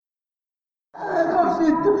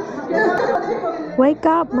Wake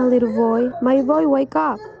up, my little boy. My boy, wake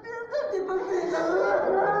up.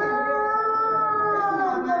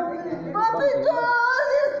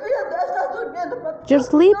 You're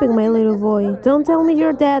sleeping, my little boy. Don't tell me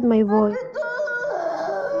you're dead, my boy.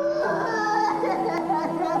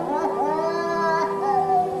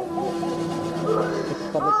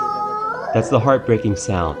 That's the heartbreaking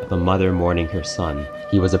sound of a mother mourning her son.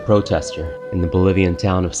 He was a protester in the Bolivian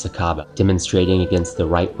town of Sacaba, demonstrating against the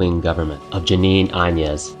right-wing government of Janine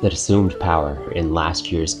Áñez that assumed power in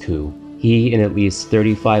last year's coup. He and at least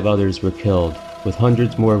 35 others were killed, with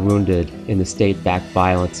hundreds more wounded in the state-backed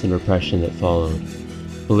violence and repression that followed.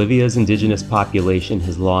 Bolivia's indigenous population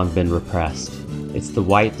has long been repressed. It's the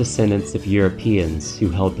white descendants of Europeans who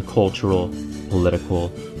held the cultural,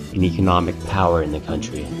 political, and economic power in the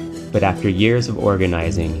country. But after years of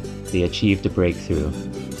organizing, they achieved a breakthrough.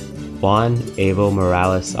 Juan Evo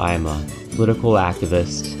Morales Ayma, political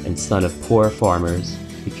activist and son of poor farmers,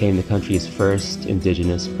 became the country's first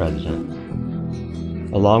indigenous president.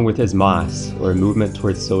 Along with his MAS, or Movement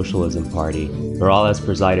Towards Socialism Party, Morales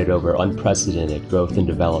presided over unprecedented growth and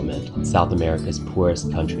development in South America's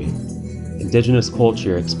poorest country. Indigenous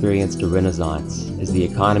culture experienced a renaissance as the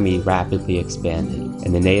economy rapidly expanded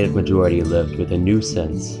and the native majority lived with a new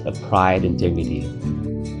sense of pride and dignity.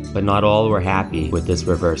 But not all were happy with this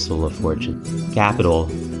reversal of fortune. Capital,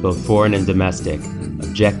 both foreign and domestic,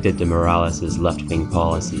 objected to Morales' left-wing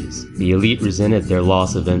policies. The elite resented their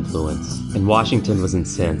loss of influence, and Washington was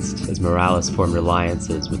incensed as Morales formed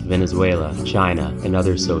alliances with Venezuela, China, and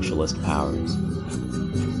other socialist powers.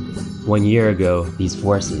 1 year ago, these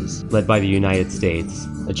forces, led by the United States,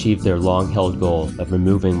 achieved their long-held goal of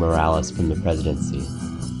removing Morales from the presidency.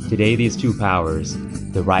 Today, these two powers,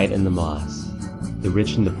 the right and the MAS, the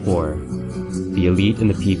rich and the poor, the elite and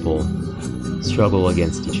the people, struggle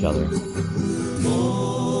against each other.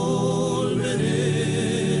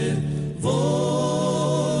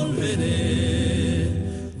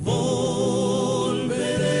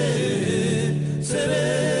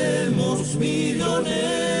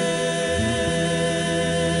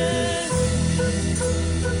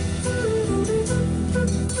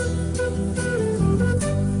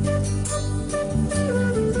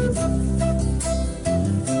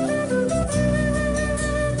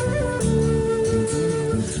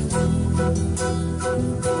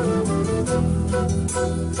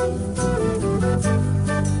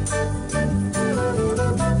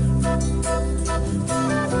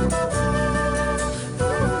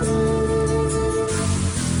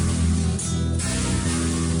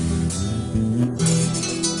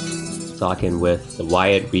 Talking with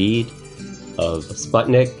Wyatt Reed of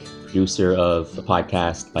Sputnik, producer of the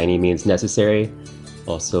podcast By Any Means Necessary,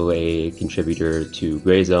 also a contributor to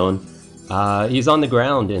Gray Zone. He's on the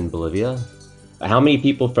ground in Bolivia. How many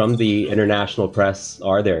people from the international press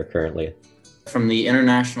are there currently? From the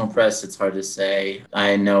international press, it's hard to say.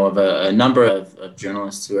 I know of a number of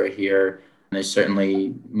journalists who are here. And there's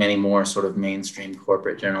certainly many more sort of mainstream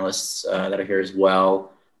corporate journalists that are here as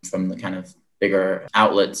well from the kind of bigger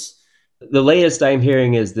outlets. The latest I'm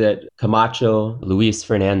hearing is that Camacho, Luis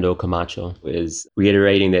Fernando Camacho, is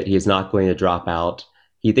reiterating that he is not going to drop out.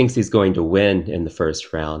 He thinks he's going to win in the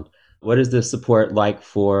first round. What is the support like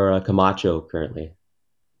for Camacho currently?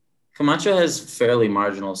 Camacho has fairly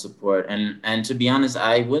marginal support. And to be honest,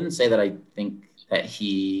 I wouldn't say that I think that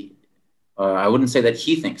I wouldn't say that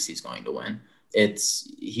he thinks he's going to win.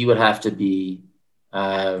 He would have to be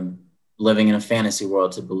living in a fantasy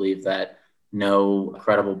world to believe that no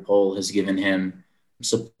credible poll has given him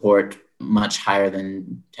support much higher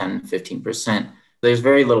than 10, 15%. There's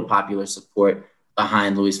very little popular support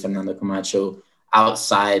behind Luis Fernando Camacho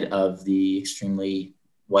outside of the extremely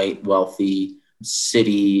white, wealthy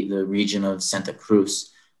city, the region of Santa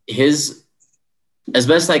Cruz. As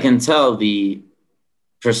best I can tell, the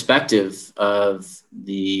perspective of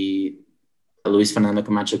the Luis Fernando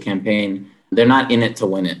Camacho campaign, they're not in it to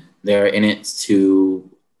win it. They're in it to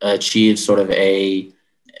achieve sort of a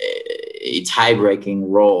tie-breaking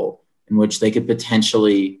role in which they could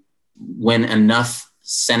potentially win enough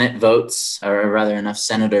Senate votes, or rather enough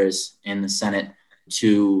senators in the Senate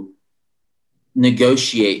to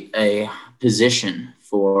negotiate a position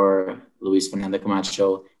for Luis Fernando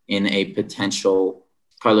Camacho in a potential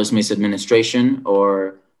Carlos Mesa administration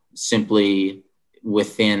or simply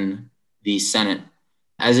within the Senate.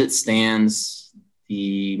 As it stands,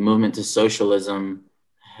 the movement to socialism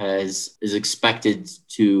is expected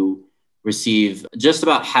to receive just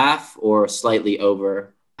about half or slightly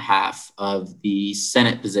over half of the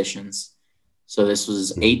Senate positions. So this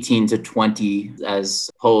was 18 to 20, as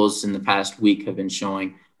polls in the past week have been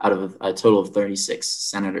showing. out of a total of 36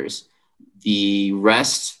 senators. The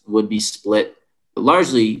rest would be split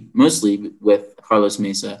mostly with Carlos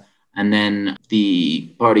Mesa. And then the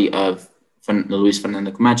party of Luis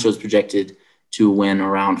Fernando Camacho is projected to win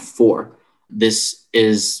around 4. This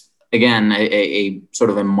is, again, a sort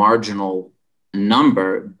of a marginal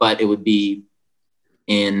number, but it would be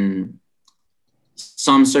in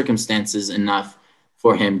some circumstances enough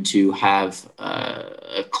for him to have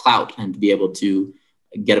a clout and to be able to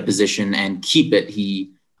get a position and keep it.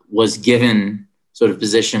 He was given sort of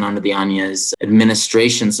position under the Áñez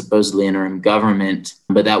administration, supposedly interim government,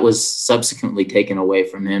 but that was subsequently taken away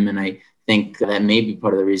from him. And I think that may be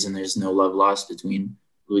part of the reason there's no love lost between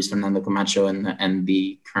Luis Fernando Camacho and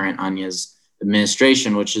the current Áñez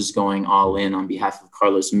administration, which is going all in on behalf of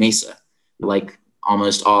Carlos Mesa, like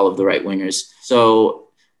almost all of the right wingers. So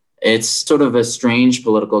it's sort of a strange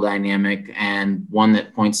political dynamic, and one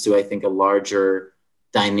that points to, I think, a larger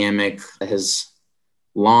dynamic that has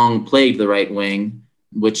long plagued the right wing,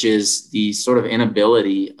 which is the sort of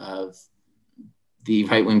inability of the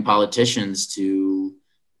right-wing politicians to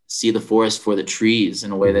see the forest for the trees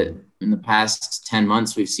in a way that in the past 10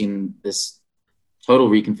 months, we've seen this total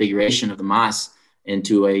reconfiguration of the MAS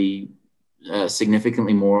into a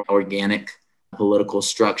significantly more organic political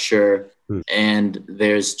structure. And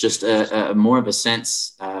there's just a more of a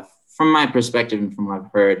sense, from my perspective and from what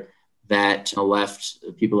I've heard, that on the left,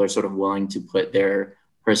 people are sort of willing to put their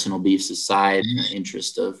personal beefs aside in the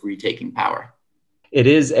interest of retaking power. It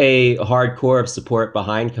is a hardcore of support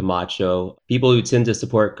behind Camacho. People who tend to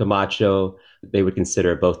support Camacho, they would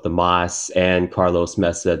consider both the MAS and Carlos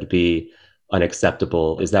Mesa to be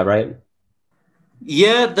unacceptable. Is that right?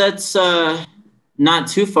 Yeah, that's not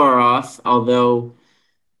too far off, although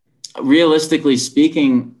realistically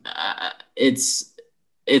speaking, it's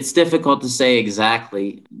difficult to say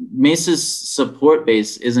exactly. Mesa's support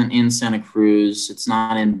base isn't in Santa Cruz. It's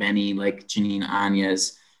not in Beni like Janine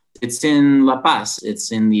Áñez. It's in La Paz.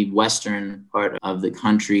 It's in the western part of the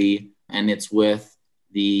country, and it's with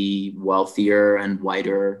the wealthier and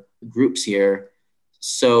whiter groups here.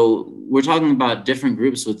 So we're talking about different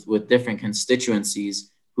groups with different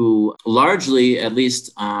constituencies who largely, at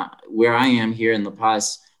least where I am here in La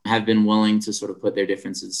Paz, have been willing to sort of put their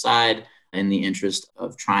differences aside in the interest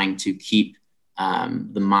of trying to keep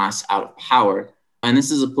the MAS out of power. And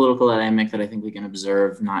this is a political dynamic that I think we can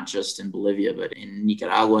observe not just in Bolivia, but in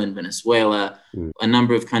Nicaragua and Venezuela, a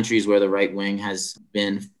number of countries where the right wing has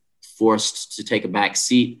been forced to take a back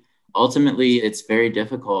seat. Ultimately, it's very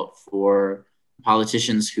difficult for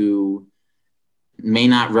politicians who may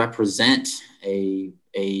not represent a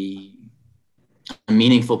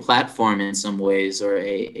meaningful platform in some ways, or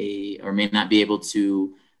or may not be able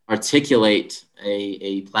to articulate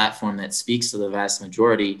a platform that speaks to the vast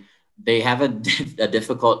majority. They have a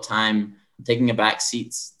difficult time taking a back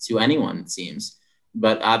seat to anyone, it seems.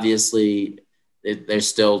 But obviously, there's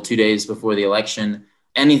still 2 days before the election.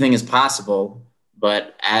 Anything is possible.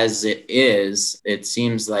 But as it is, it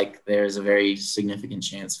seems like there's a very significant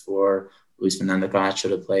chance for Luis Fernando Camacho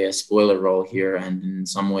to play a spoiler role here and in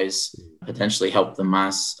some ways potentially help the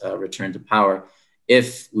MAS return to power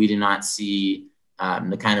if we do not see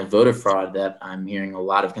the kind of voter fraud that I'm hearing a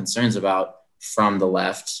lot of concerns about from the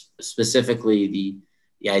left, specifically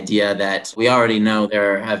the idea that we already know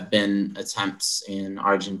there have been attempts in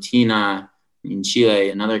Argentina, in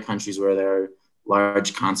Chile, and other countries where there are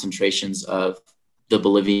large concentrations of the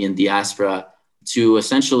Bolivian diaspora to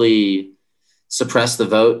essentially suppress the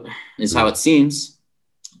vote, is how it seems,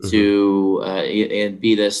 to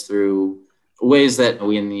be this through ways that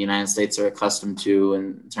we in the United States are accustomed to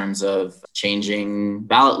in terms of changing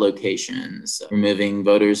ballot locations, removing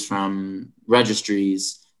voters from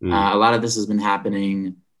registries. A lot of this has been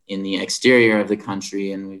happening in the exterior of the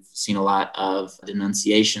country, and we've seen a lot of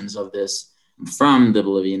denunciations of this from the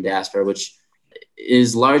Bolivian diaspora, which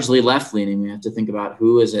is largely left-leaning. We have to think about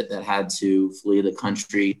who is it that had to flee the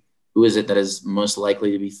country, who is it that is most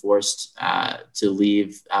likely to be forced to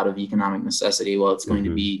leave out of economic necessity. Well, it's going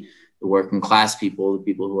to be the working class people, the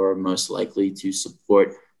people who are most likely to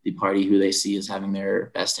support the party who they see as having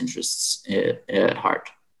their best interests at heart.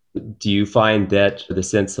 Do you find that the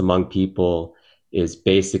sense among people is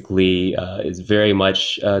basically is very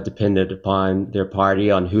much dependent upon their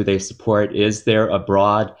party, on who they support? Is there a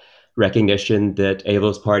broad recognition that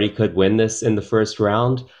Evo's party could win this in the first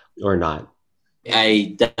round or not?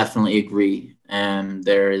 I definitely agree.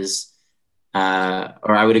 There is,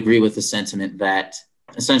 or I would agree with the sentiment that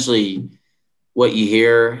essentially what you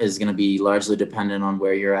hear is going to be largely dependent on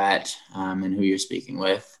where you're at and who you're speaking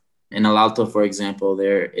with. In El Alto, for example,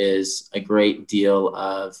 there is a great deal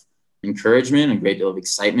of encouragement, a great deal of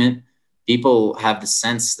excitement. People have the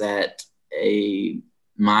sense that a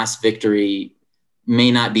mass victory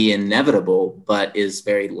may not be inevitable, but is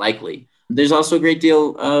very likely. There's also a great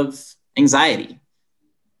deal of anxiety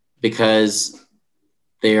because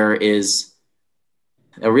there is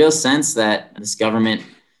a real sense that this government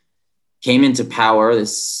came into power,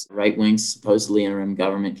 this right-wing, supposedly interim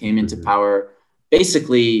government came into power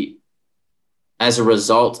basically as a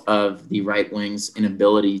result of the right wing's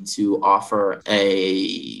inability to offer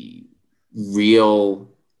a real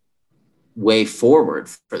way forward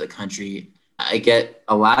for the country. I get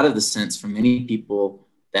a lot of the sense from many people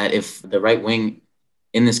that if the right wing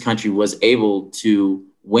in this country was able to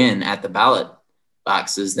win at the ballot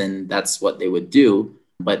boxes, then that's what they would do.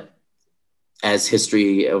 But as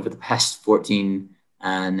history over the past 14,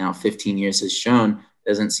 now 15 years has shown,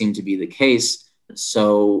 doesn't seem to be the case.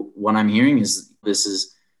 So what I'm hearing is this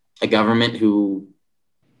is a government who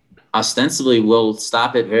ostensibly will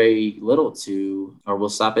stop at very little to, or will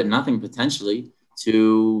stop at nothing potentially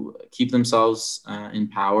to keep themselves in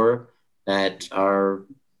power, that are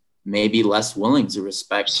maybe less willing to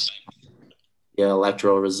respect the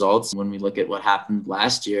electoral results. When we look at what happened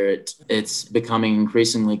last year, it's becoming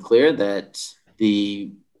increasingly clear that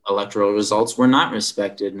the electoral results were not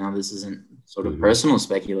respected. Now, this isn't sort of personal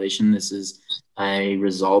speculation. This is a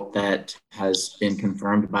result that has been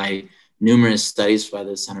confirmed by numerous studies by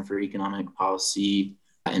the Center for Economic Policy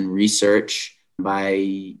and Research,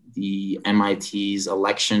 by the MIT's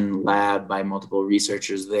election lab, by multiple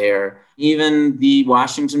researchers there. Even the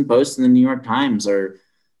Washington Post and the New York Times are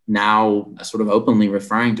now sort of openly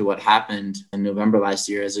referring to what happened in November last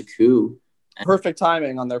year as a coup. Perfect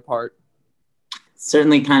timing on their part.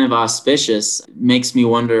 Certainly kind of auspicious. Makes me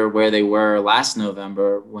wonder where they were last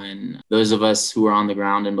November when those of us who were on the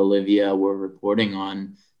ground in Bolivia were reporting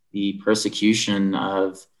on the persecution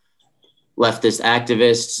of leftist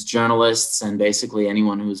activists, journalists, and basically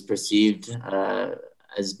anyone who was perceived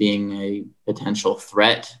as being a potential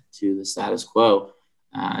threat to the status quo.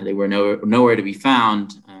 They were nowhere to be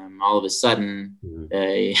found. All of a sudden,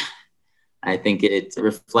 I think it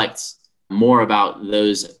reflects more about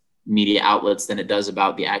those media outlets than it does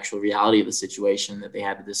about the actual reality of the situation, that they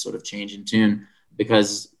had this sort of change in tune.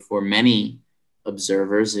 Because for many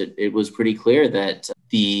observers, it was pretty clear that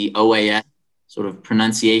the OAS sort of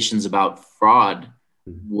pronunciations about fraud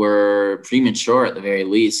were premature at the very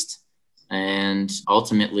least. And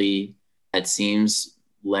ultimately, it seems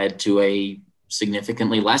led to a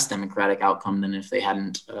significantly less democratic outcome than if they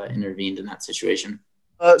hadn't intervened in that situation.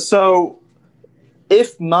 So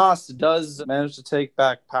if Mas does manage to take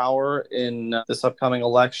back power in this upcoming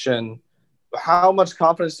election, how much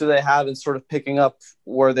confidence do they have in sort of picking up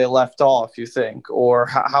where they left off, you think? Or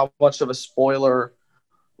how much of a spoiler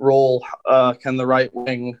role can the right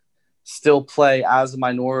wing still play as a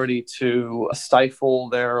minority to stifle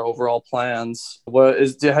their overall plans?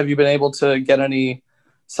 Have you been able to get any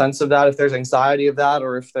sense of that, if there's anxiety of that,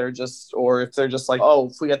 or if they're just like, oh,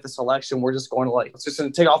 if we get this election, we're just going to it's just going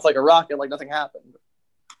to take off like a rocket, like nothing happened?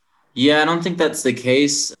 Yeah, I don't think that's the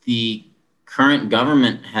case. The current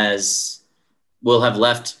government will have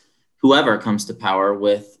left whoever comes to power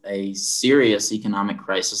with a serious economic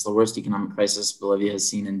crisis, the worst economic crisis Bolivia has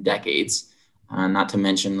seen in decades, not to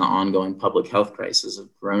mention the ongoing public health crisis of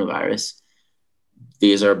coronavirus.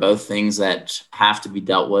 These are both things that have to be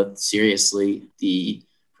dealt with seriously. The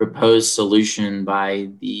proposed solution by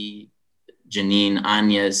the Janine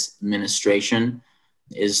Áñez administration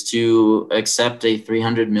is to accept a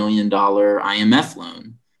 $300 million IMF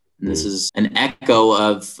loan. And this is an echo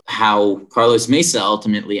of how Carlos Mesa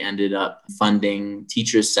ultimately ended up funding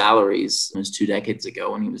teachers' salaries. It was 2 decades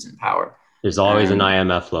ago when he was in power. There's always an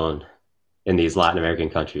IMF loan in these Latin American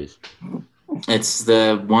countries. It's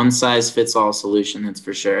the one-size-fits-all solution, that's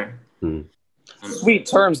for sure. Sweet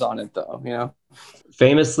terms on it, though, you know.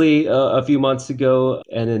 Famously, a few months ago,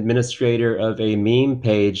 an administrator of a meme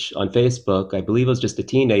page on Facebook, I believe it was just a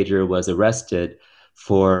teenager, was arrested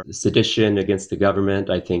for sedition against the government,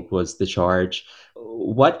 I think was the charge.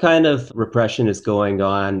 What kind of repression is going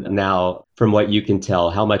on now, from what you can tell?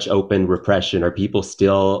 How much open repression? Are people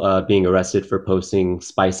still being arrested for posting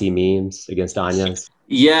spicy memes against Áñez?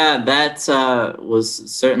 Yeah, that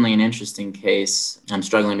was certainly an interesting case. I'm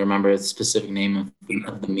struggling to remember the specific name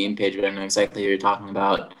of the meme page, but I know exactly who you're talking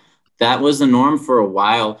about. That was the norm for a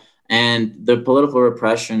while. And the political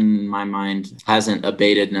repression, in my mind, hasn't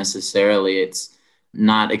abated necessarily. It's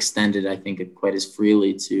not extended, I think, quite as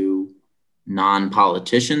freely to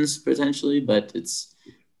non-politicians, potentially, but it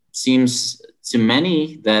seems to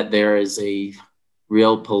many that there is a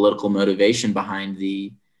real political motivation behind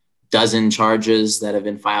the dozen charges that have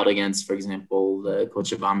been filed against, for example, the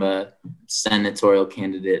Cochabamba senatorial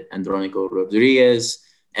candidate Andronico Rodriguez.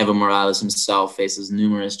 Evo Morales himself faces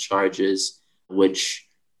numerous charges, which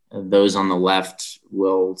those on the left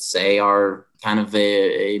will say are kind of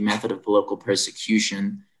a method of political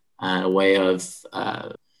persecution, a way of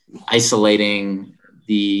isolating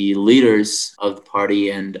the leaders of the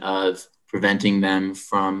party and of preventing them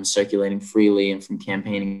from circulating freely and from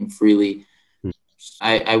campaigning freely.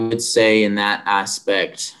 I would say in that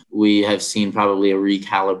aspect, we have seen probably a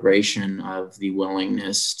recalibration of the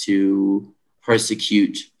willingness to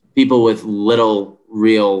persecute people with little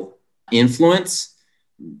real influence,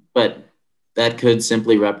 but that could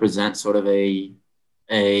simply represent sort of a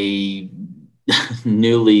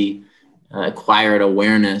newly acquired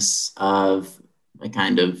awareness of a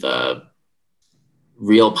kind of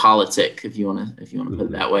real politic, if you want to put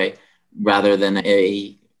it that way, rather than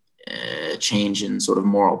a change in sort of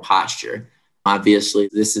moral posture. Obviously,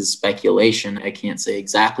 this is speculation. I can't say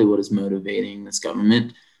exactly what is motivating this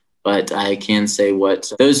government, but I can say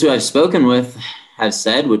what those who I've spoken with have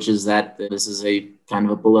said, which is that this is a kind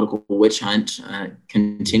of a political witch hunt,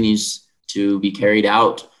 continues to be carried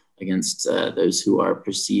out against those who are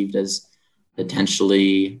perceived as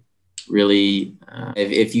potentially really,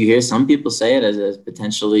 if you hear some people say it as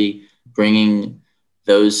potentially bringing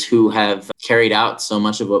those who have carried out so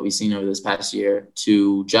much of what we've seen over this past year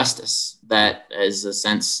to justice. That is a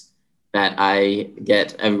sense that I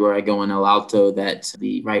get everywhere I go in El Alto, that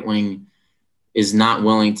the right wing is not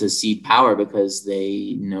willing to cede power because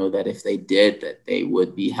they know that if they did, that they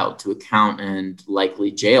would be held to account and likely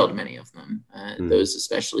jailed, many of them. Those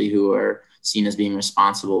especially who are seen as being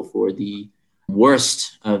responsible for the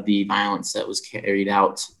worst of the violence that was carried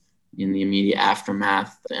out in the immediate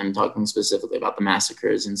aftermath. I'm talking specifically about the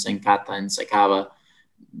massacres in Sencata and Sacaba.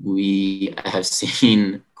 We have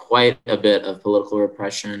seen quite a bit of political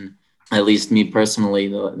repression, at least me personally.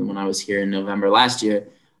 When I was here in November last year,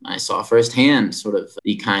 I saw firsthand sort of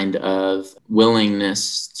the kind of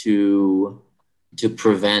willingness to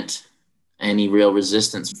prevent any real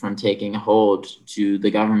resistance from taking hold to the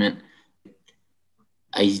government.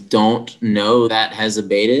 I don't know that has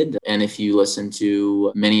abated. And if you listen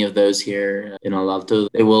to many of those here in El Alto,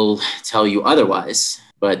 they will tell you otherwise.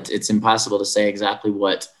 But it's impossible to say exactly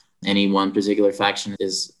what any one particular faction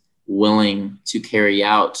is willing to carry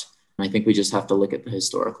out. I think we just have to look at the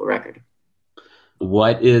historical record.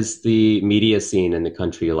 What is the media scene in the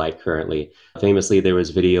country like currently? Famously, there was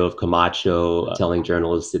video of Camacho telling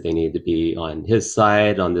journalists that they needed to be on his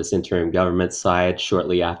side, on this interim government side,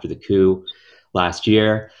 shortly after the coup last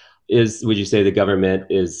year. Would you say the government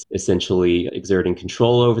is essentially exerting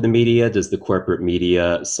control over the media? Does the corporate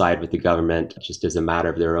media side with the government just as a matter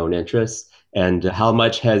of their own interests? And how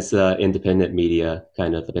much has independent media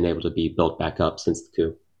kind of been able to be built back up since the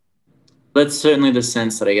coup? That's certainly the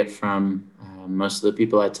sense that I get from most of the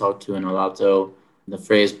people I talk to in El Alto. The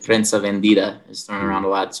phrase prensa vendida is thrown around a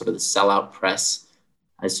lot, sort of the sellout press.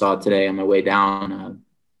 I saw today on my way down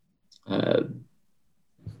a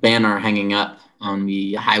banner hanging up on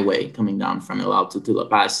the highway coming down from El Alto to La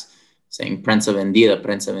Paz saying prensa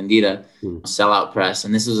vendida, sellout press.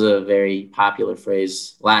 And this was a very popular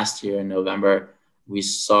phrase last year in November. We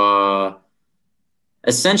saw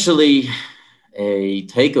essentially a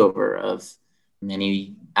takeover of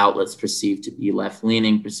many outlets perceived to be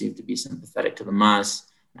left-leaning, perceived to be sympathetic to the MAS,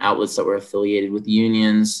 outlets that were affiliated with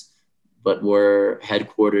unions, but were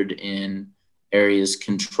headquartered in areas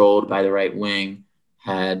controlled by the right wing,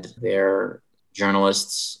 had their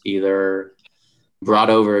journalists either brought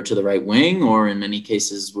over to the right wing or in many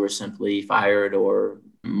cases were simply fired or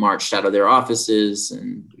marched out of their offices.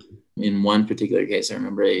 And in one particular case, I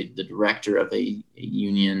remember the director of a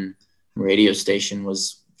union radio station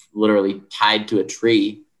was literally tied to a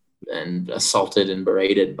tree and assaulted and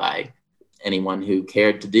berated by anyone who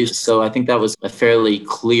cared to do so. I think that was a fairly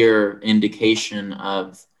clear indication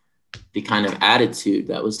of the kind of attitude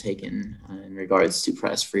that was taken in regards to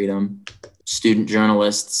press freedom. Student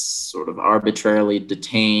journalists sort of arbitrarily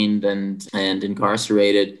detained and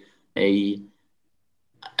incarcerated. I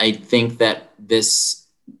think that this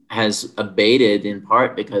has abated in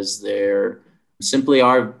part because there simply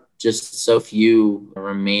are just so few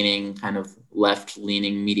remaining kind of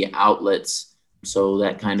left-leaning media outlets. So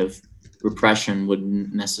that kind of repression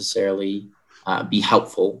wouldn't necessarily be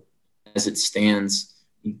helpful as it stands.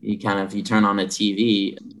 You turn on a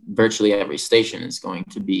TV, virtually every station is going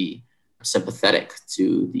to be sympathetic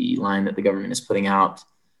to the line that the government is putting out.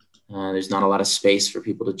 There's not a lot of space for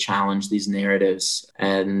people to challenge these narratives.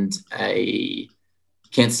 And I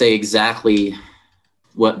can't say exactly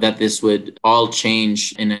that this would all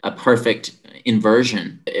change in a perfect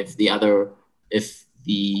inversion if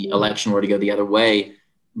the election were to go the other way,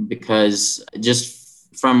 because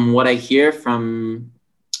just from what I hear from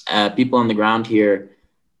people on the ground here,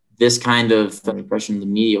 this kind of repression of the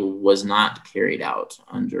media was not carried out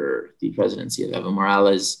under the presidency of Evo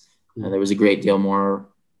Morales. There was a great deal more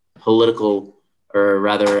political, or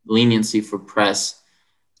rather leniency for press.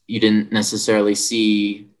 You didn't necessarily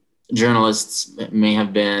see journalists may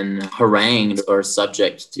have been harangued or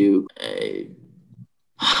subject to a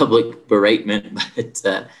public beratement,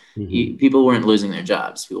 but people weren't losing their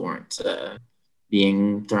jobs. People weren't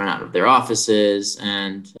being thrown out of their offices.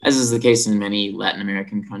 And as is the case in many Latin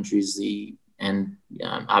American countries, and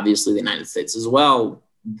obviously the United States as well,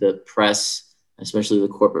 the press, especially the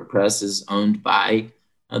corporate press, is owned by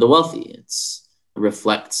the wealthy. It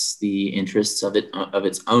reflects the interests of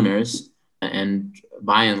its owners. And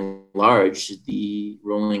by and large, the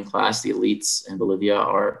ruling class, the elites in Bolivia,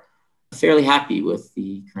 are fairly happy with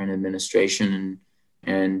the current administration,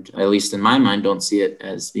 and at least in my mind, don't see it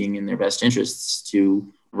as being in their best interests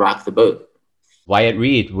to rock the boat. Wyatt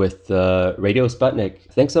Reed with Radio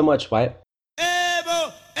Sputnik. Thanks so much, Wyatt.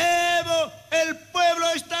 Evo, Evo, el pueblo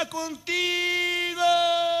está contigo.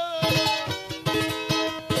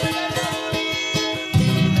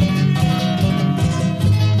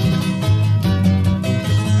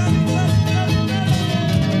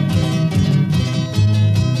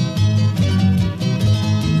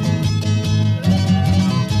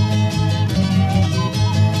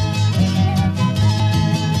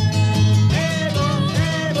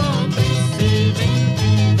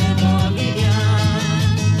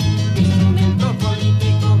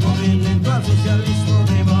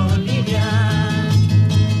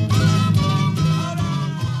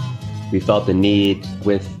 We felt the need,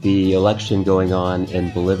 with the election going on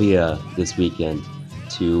in Bolivia this weekend,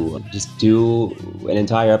 to just do an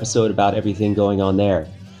entire episode about everything going on there.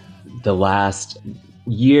 The last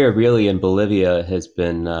year, really, in Bolivia has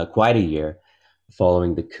been quite a year,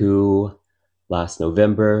 following the coup last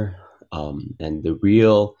November, and the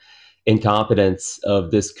real incompetence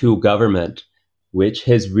of this coup government, which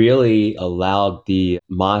has really allowed the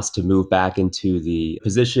MAS to move back into the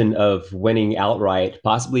position of winning outright,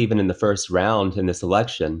 possibly even in the first round in this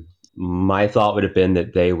election. My thought would have been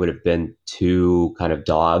that they would have been too kind of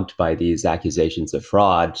dogged by these accusations of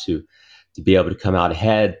fraud to be able to come out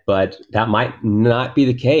ahead, but that might not be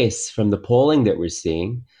the case from the polling that we're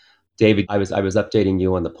seeing. David, I was updating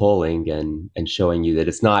you on the polling and showing you that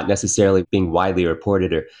it's not necessarily being widely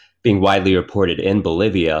reported in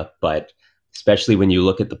Bolivia, but especially when you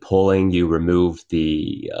look at the polling, you remove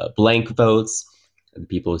the blank votes, the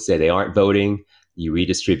people who say they aren't voting, you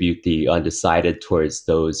redistribute the undecided towards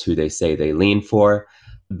those who they say they lean for.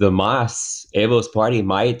 The MAS, Evo's party,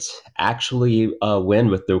 might actually win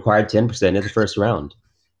with the required 10% in the first round,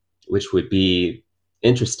 which would be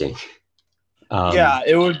interesting. Yeah,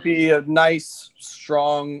 it would be a nice,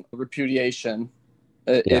 strong repudiation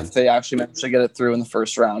if they actually managed to get it through in the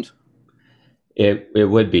first round. It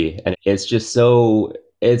would be. And it's just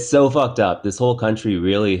it's so fucked up. This whole country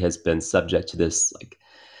really has been subject to this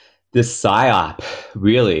psyop,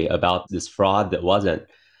 really, about this fraud that wasn't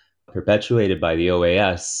perpetuated by the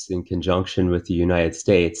OAS in conjunction with the United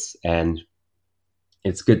States. And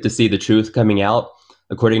it's good to see the truth coming out.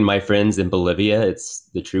 According to my friends in Bolivia,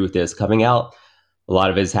 the truth is coming out. A lot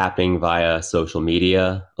of it is happening via social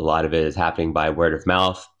media. A lot of it is happening by word of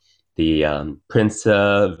mouth. The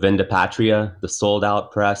Prensa Venda Patria, the sold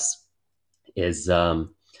out press, is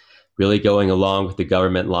really going along with the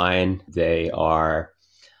government line. They are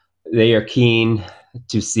keen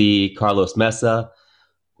to see Carlos Mesa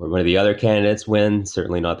or one of the other candidates win,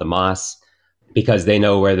 certainly not the MAS, because they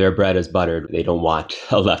know where their bread is buttered. They don't want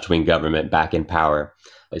a left-wing government back in power,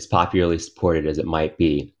 as popularly supported as it might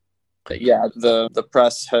be. Yeah, the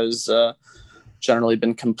press has generally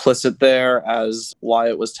been complicit there, as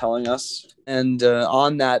Wyatt was telling us. And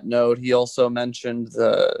on that note, he also mentioned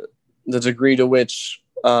the degree to which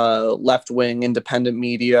left-wing independent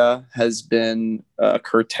media has been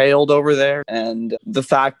curtailed over there. And the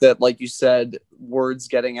fact that, like you said, words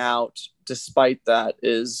getting out despite that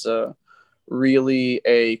is really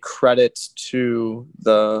a credit to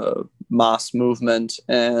the MAS movement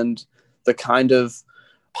and the kind of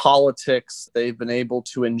politics they've been able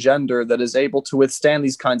to engender that is able to withstand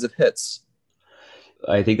these kinds of hits.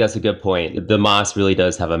 I think that's a good point. The MAS really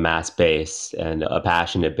does have a mass base and a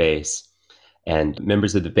passionate base. And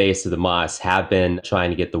members of the base of the MAS have been trying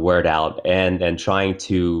to get the word out and trying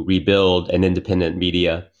to rebuild an independent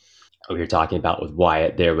media. we were talking about with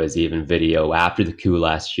Wyatt, there was even video after the coup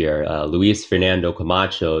last year. Luis Fernando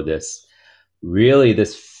Camacho, this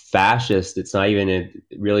fascist, it's not even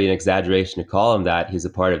really an exaggeration to call him that. He's a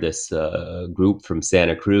part of this group from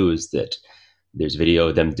Santa Cruz that there's video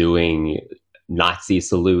of them doing Nazi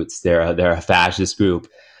salutes. They're a fascist group.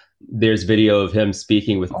 There's video of him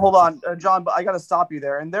speaking with. Hold on, John, but I got to stop you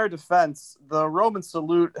there. In their defense, the Roman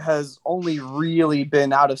salute has only really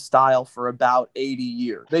been out of style for about 80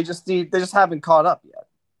 years. They just haven't caught up yet.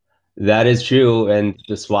 That is true, and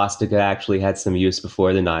the swastika actually had some use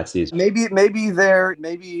before the Nazis. Maybe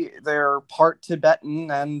they're part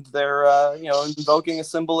Tibetan and they're invoking a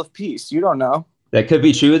symbol of peace. You don't know. That could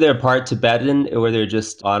be true. They're part Tibetan, or they're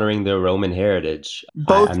just honoring their Roman heritage.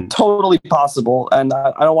 Both totally possible, and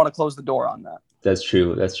I don't want to close the door on that. That's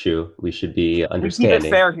true. We should be understanding. We keep it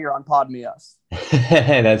fair here on Pod Me Us.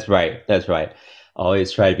 That's right.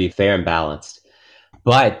 Always try to be fair and balanced.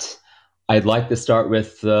 But I'd like to start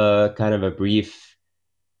with kind of a brief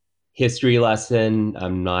history lesson.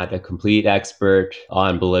 I'm not a complete expert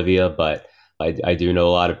on Bolivia, but I do know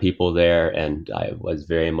a lot of people there, and I was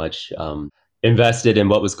very much invested in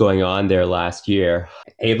what was going on there last year.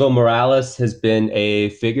 Evo Morales has been a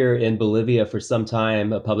figure in Bolivia for some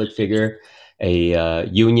time, a public figure, a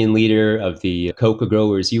union leader of the Coca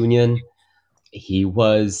Growers Union. He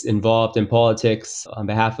was involved in politics on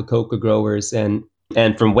behalf of coca growers and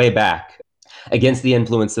from way back against the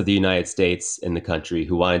influence of the United States in the country,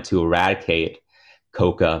 who wanted to eradicate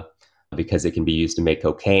coca because it can be used to make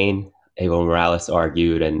cocaine. Evo Morales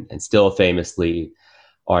argued and still famously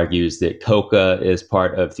argues that coca is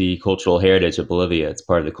part of the cultural heritage of Bolivia. It's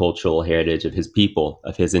part of the cultural heritage of his people,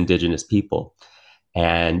 of his indigenous people,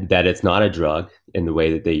 and that it's not a drug in the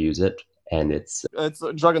way that they use it. And it's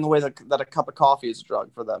a drug in the way that a cup of coffee is a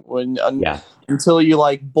drug for them. Until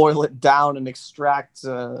you boil it down and extract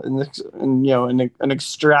and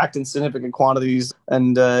extract in significant quantities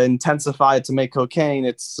and intensify it to make cocaine,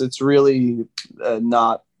 it's really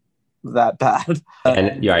not that bad.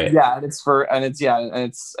 And right. Yeah, and it's for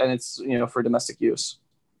domestic use.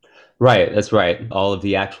 Right, that's right. All of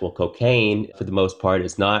the actual cocaine, for the most part,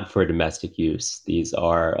 is not for domestic use. These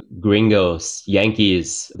are gringos,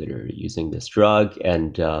 Yankees, that are using this drug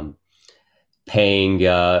and paying,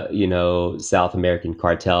 South American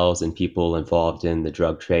cartels and people involved in the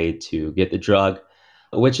drug trade to get the drug,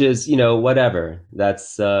 which is, whatever.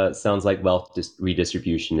 That's sounds like wealth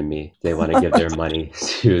redistribution to me. They want to give their money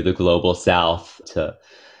to the global South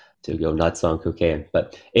to go nuts on cocaine.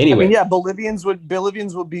 But anyway. Bolivians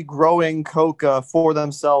would be growing coca for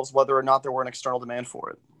themselves, whether or not there were an external demand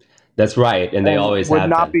for it. That's right. And they always would have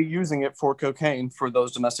not be using it for cocaine for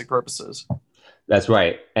those domestic purposes. That's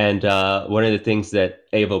right. And one of the things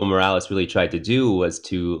that Evo Morales really tried to do was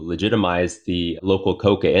to legitimize the local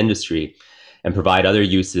coca industry and provide other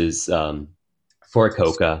uses for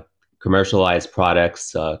coca, commercialized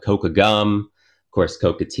products, coca gum, of course,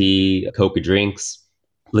 coca tea, coca drinks,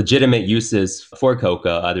 legitimate uses for coca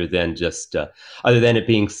other than it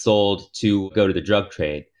being sold to go to the drug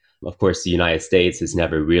trade. Of course, the United States has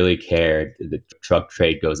never really cared. The drug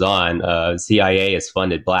trade goes on. CIA has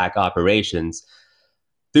funded black operations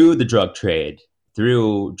through the drug trade,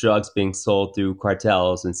 through drugs being sold through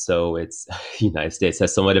cartels. And so the United States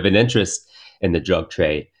has somewhat of an interest in the drug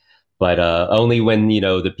trade, but only when,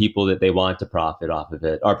 the people that they want to profit off of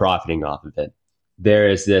it are profiting off of it. There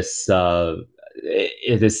is this,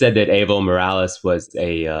 it is said that Evo Morales was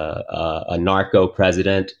a narco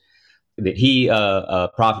president, that he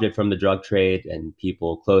profited from the drug trade and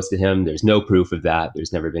people close to him. There's no proof of that.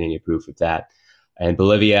 There's never been any proof of that. And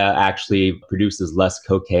Bolivia actually produces less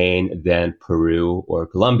cocaine than Peru or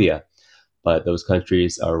Colombia. But those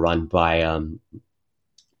countries are run by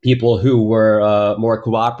people who were more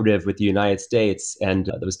cooperative with the United States.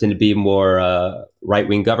 And those tend to be more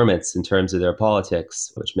right-wing governments in terms of their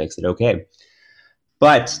politics, which makes it okay.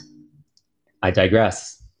 But I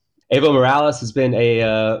digress. Evo Morales has been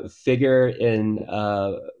a figure in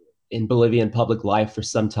Bolivian public life for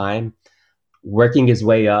some time, working his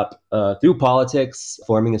way up through politics,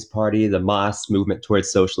 forming his party, the MAS, Movement Towards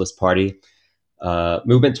Socialist Party,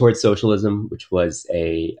 Movement Towards Socialism, which was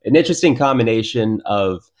an interesting combination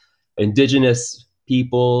of indigenous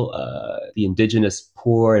people, the indigenous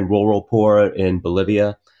poor and rural poor in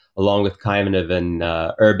Bolivia, along with kind of an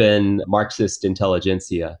urban Marxist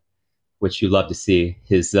intelligentsia, which you love to see.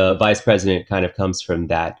 His vice president kind of comes from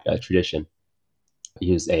that tradition.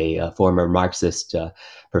 He was a former Marxist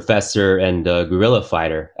professor and guerrilla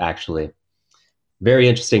fighter, actually. Very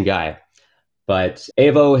interesting guy. But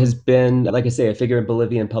Evo has been, like I say, a figure in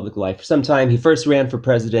Bolivian public life for some time. He first ran for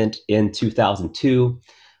president in 2002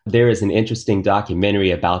 There is an interesting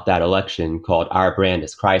documentary about that election called Our Brand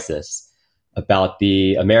is Crisis, about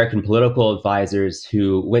the American political advisors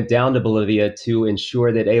who went down to Bolivia to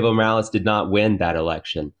ensure that Evo Morales did not win that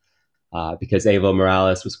election. Because Evo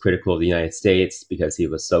Morales was critical of the United States because he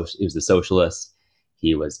was a socialist.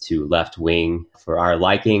 He was too left wing for our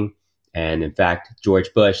liking. And in fact,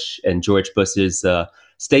 George Bush and George Bush's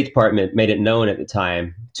State Department made it known at the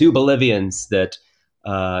time to Bolivians that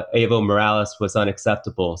Evo Morales was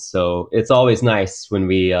unacceptable. So it's always nice when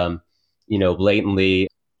we, blatantly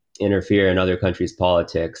interfere in other countries'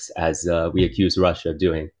 politics, as we accuse Russia of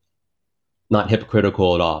doing. Not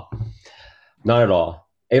hypocritical at all. Not at all.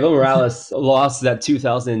 Evo Morales lost that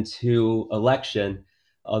 2002 election,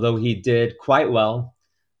 although he did quite well.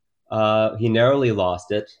 He narrowly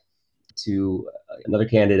lost it to another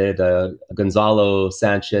candidate, Gonzalo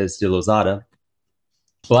Sanchez de Lozada.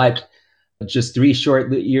 But just 3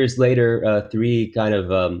 short years later, 3 kind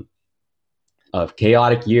of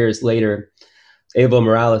chaotic years later, Evo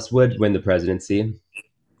Morales would win the presidency.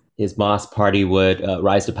 His MAS party would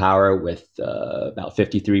rise to power with about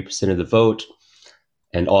 53% of the vote,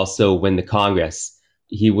 and also win the Congress.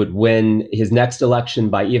 He would win his next election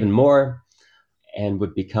by even more and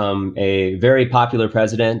would become a very popular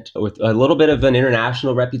president with a little bit of an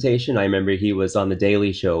international reputation. I remember he was on The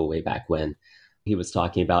Daily Show way back when. He was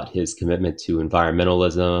talking about his commitment to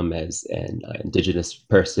environmentalism as an indigenous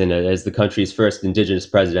person, as the country's first indigenous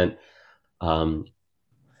president.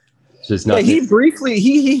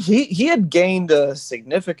 He had gained a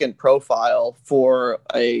significant profile for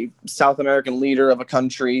a South American leader of a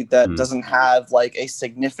country that doesn't have like a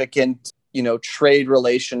significant, trade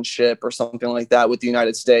relationship or something like that with the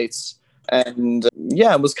United States. And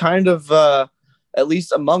it was kind of, at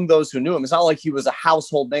least among those who knew him, it's not like he was a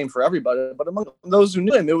household name for everybody, but among those who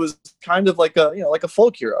knew him, it was kind of like a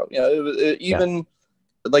folk hero.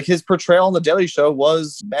 Like his portrayal on The Daily Show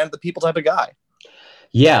was man of the people type of guy.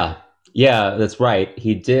 Yeah, that's right.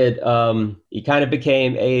 He did. He kind of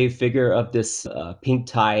became a figure of this pink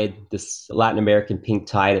tide, this Latin American pink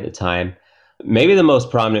tide at the time. Maybe the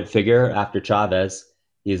most prominent figure after Chavez.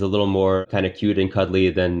 He's a little more kind of cute and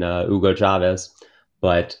cuddly than Hugo Chavez,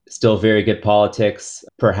 but still very good politics.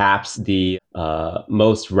 Perhaps the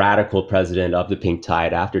most radical president of the pink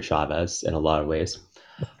tide after Chavez in a lot of ways,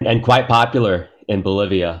 and quite popular in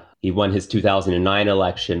Bolivia. He won his 2009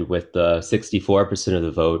 election with 64% of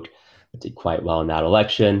the vote. Did quite well in that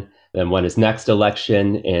election. Then won his next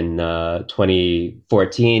election in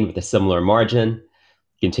 2014 with a similar margin.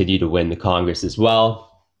 Continued to win the Congress as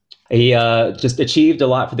well. He just achieved a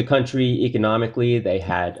lot for the country economically. They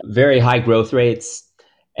had very high growth rates.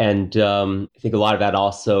 And I think a lot of that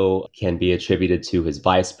also can be attributed to his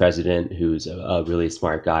vice president, who's a really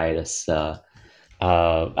smart guy, this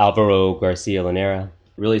Alvaro Garcia Linera.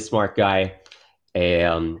 Really smart guy.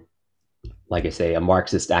 Like I say, a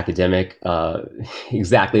Marxist academic,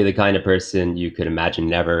 exactly the kind of person you could imagine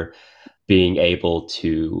never being able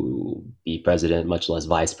to be president, much less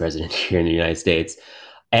vice president here in the United States.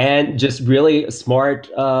 And just really smart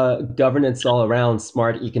governance all around,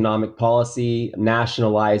 smart economic policy,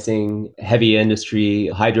 nationalizing heavy industry,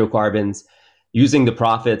 hydrocarbons, using the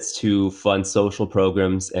profits to fund social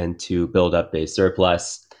programs and to build up a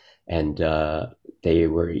surplus. And they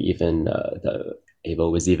were even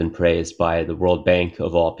Evo was even praised by the World Bank,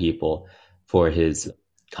 of all people, for his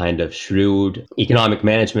kind of shrewd economic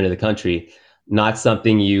management of the country. Not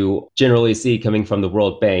something you generally see coming from the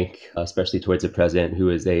World Bank, especially towards a president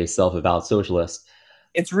who is a self-avowed socialist.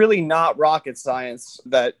 It's really not rocket science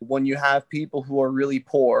that when you have people who are really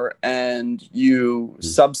poor and you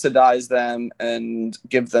subsidize them and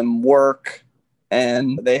give them work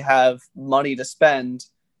and they have money to spend,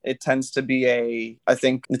 it tends to be a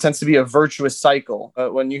virtuous cycle.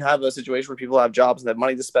 When you have a situation where people have jobs and they have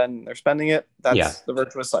money to spend and they're spending it, that's the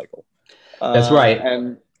virtuous cycle. That's right.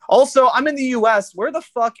 And also, I'm in the US. Where the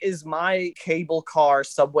fuck is my cable car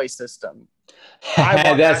subway system?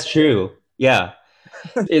 That's true. Yeah.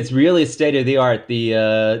 It's really state of the art. The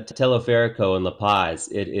Teleferico in La Paz.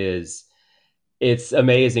 It's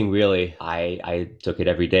amazing, really. I took it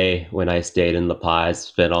every day when I stayed in La Paz,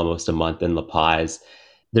 spent almost a month in La Paz.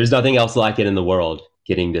 There's nothing else like it in the world,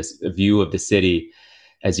 getting this view of the city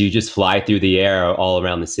as you just fly through the air all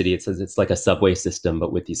around the city. It's like a subway system,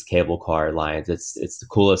 but with these cable car lines. It's the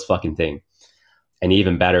coolest fucking thing. And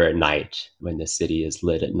even better at night, when the city is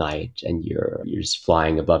lit at night and you're just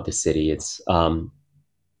flying above the city. It's one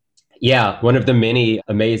of the many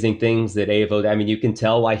amazing things that Evo, I mean, you can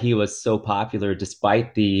tell why he was so popular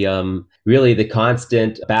despite the really the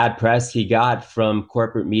constant bad press he got from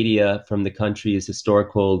corporate media, from the country's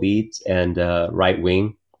historical elite and right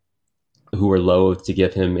wing. who were loath to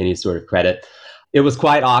give him any sort of credit. It was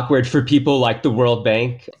quite awkward for people like the World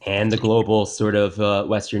Bank and the global sort of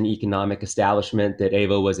Western economic establishment that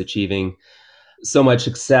Evo was achieving so much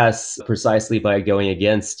success precisely by going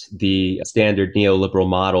against the standard neoliberal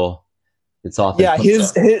model. It's often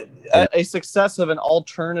a success of an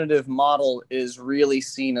alternative model is really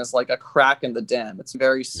seen as like a crack in the dam. It's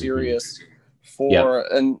very serious for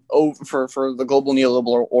the global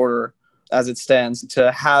neoliberal order as it stands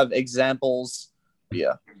to have examples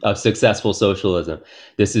of successful socialism.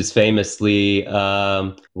 This is famously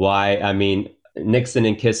why, I mean, Nixon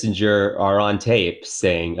and Kissinger are on tape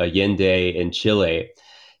saying Allende in Chile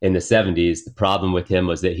in the 70s, the problem with him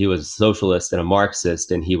was that he was a socialist and a Marxist,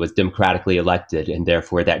 and he was democratically elected, and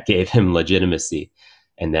therefore that gave him legitimacy.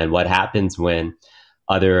 And then what happens when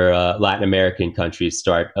other Latin American countries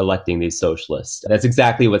start electing these socialists? That's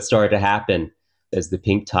exactly what started to happen as the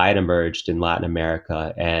pink tide emerged in Latin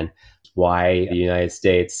America, and why the United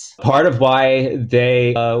States, part of why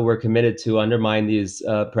they were committed to undermine these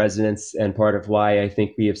presidents, and part of why I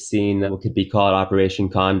think we have seen what could be called Operation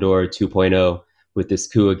Condor 2.0, with this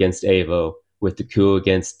coup against Evo, with the coup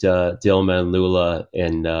against Dilma and Lula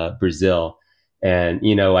in Brazil. And,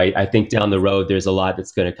 you know, I think down the road, there's a lot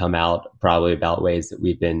that's going to come out probably about ways that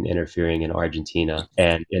we've been interfering in Argentina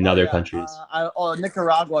and in other countries.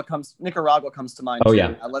 Nicaragua comes to mind too.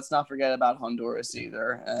 Yeah. Let's not forget about Honduras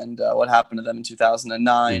either, and what happened to them in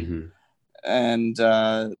 2009. And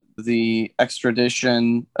the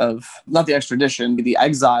exiling of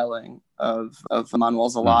Manuel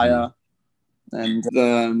Zelaya. And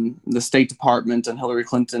the State Department and Hillary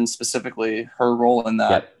Clinton specifically, her role in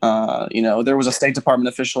that. There was a State Department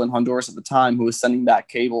official in Honduras at the time who was sending back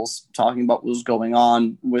cables talking about what was going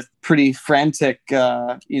on with pretty frantic,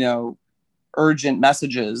 urgent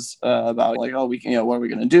messages about like, what are we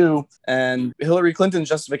going to do? And Hillary Clinton's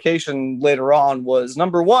justification later on was,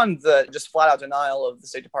 number one, the just flat out denial of the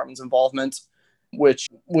State Department's involvement, which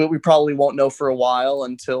we probably won't know for a while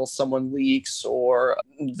until someone leaks or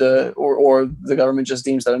the government just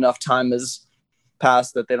deems that enough time has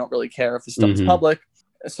passed that they don't really care if the stuff is public.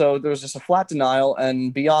 So there was just a flat denial.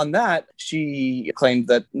 And beyond that, she claimed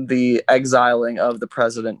that the exiling of the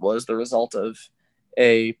president was the result of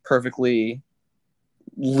a perfectly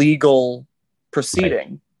legal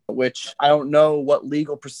proceeding, which I don't know what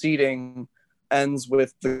legal proceeding ends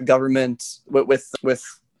with the government, with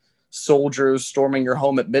soldiers storming your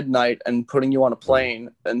home at midnight and putting you on a plane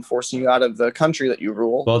and forcing you out of the country that you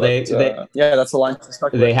rule. Well, that's the line.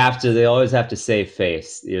 They always have to save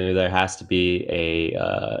face. There has to be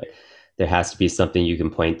something you can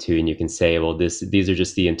point to, and you can say, well, these are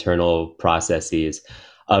just the internal processes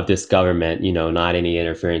of this government, not any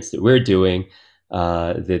interference that we're doing,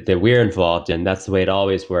 that we're involved in. That's the way it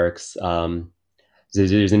always works.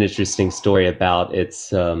 There's an interesting story about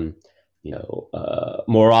it's,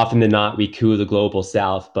 more often than not, we coup the global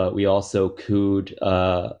south, but we also couped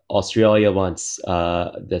Australia once.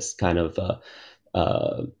 This kind of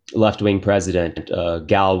left-wing president,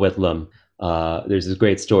 Gal Whitlam. There's this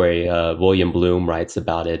great story. William Bloom writes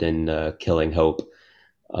about it in Killing Hope,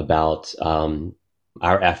 about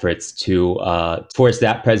our efforts to force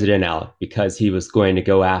that president out because he was going to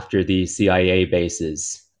go after the CIA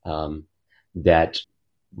bases that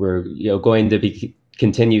were going to be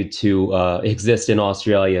continued to exist in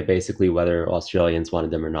Australia, basically, whether Australians wanted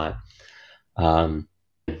them or not. Evo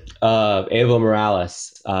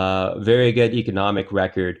Morales, very good economic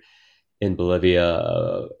record in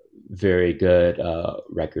Bolivia, very good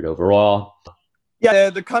record overall. Yeah,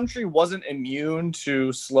 the country wasn't immune to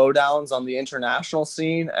slowdowns on the international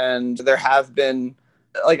scene, and there have been,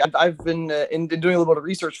 I've been doing a little bit of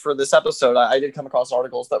research for this episode. I did come across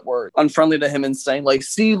articles that were unfriendly to him and saying, like,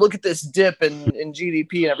 see, look at this dip in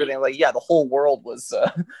GDP and everything. Like, yeah, the whole world was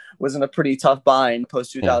in a pretty tough bind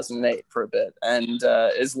post 2008 for a bit, and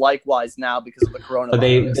is likewise now because of the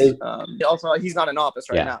coronavirus. Also, he's not in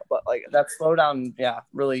office right now, but like that slowdown,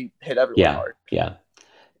 really hit everyone hard. Yeah,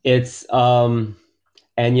 it's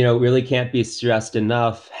and really can't be stressed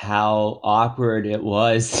enough how awkward it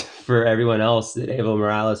was for everyone else that Evo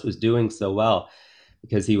Morales was doing so well,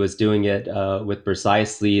 because he was doing it with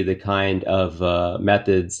precisely the kind of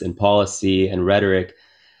methods and policy and rhetoric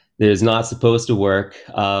that is not supposed to work.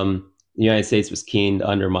 The United States was keen to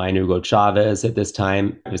undermine Hugo Chavez at this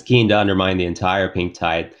time. It was keen to undermine the entire pink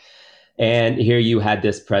tide. And here you had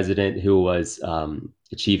this president who was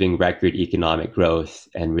achieving record economic growth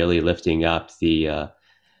and really lifting up the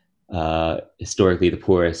historically the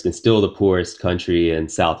poorest and still the poorest country in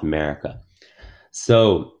South America.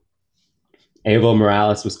 So Evo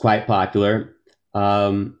Morales was quite popular.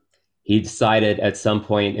 he decided at some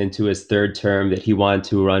point into his third term that he wanted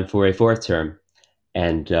to run for a fourth term.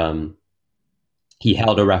 And he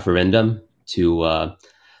held a referendum to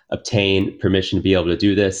obtain permission to be able to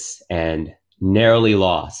do this, and narrowly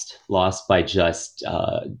lost by just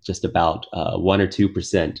about 1 or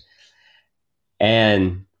 2%,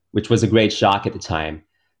 and which was a great shock at the time.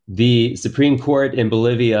 The Supreme Court in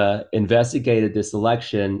Bolivia investigated this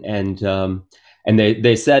election, and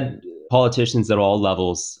they said politicians at all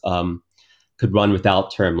levels could run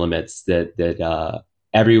without term limits. That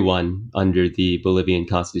everyone under the Bolivian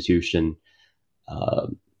constitution, uh,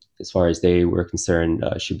 as far as they were concerned,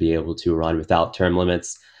 should be able to run without term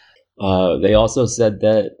limits. They also said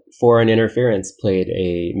that foreign interference played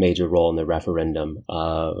a major role in the referendum.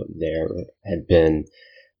 There had been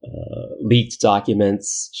leaked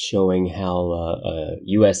documents showing how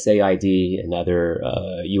USAID and other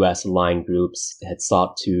US aligned groups had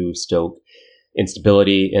sought to stoke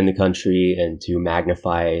instability in the country and to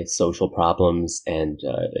magnify social problems and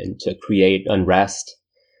to create unrest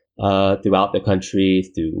throughout the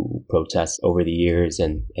country through protests over the years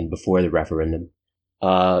and before the referendum.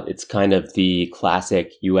 It's kind of the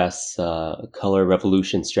classic US color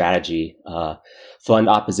revolution strategy. Fund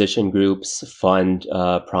opposition groups, fund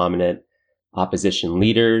prominent opposition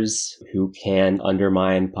leaders who can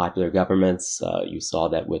undermine popular governments. You saw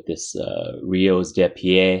that with this Rios de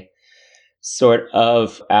Pie sort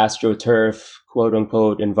of astroturf, quote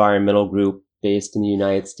unquote, environmental group based in the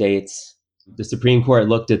United States. The Supreme Court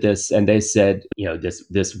looked at this and they said,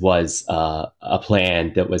 this was a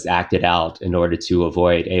plan that was acted out in order to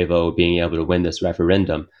avoid Evo being able to win this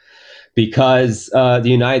referendum, because the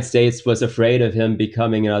United States was afraid of him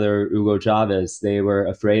becoming another Hugo Chavez. They were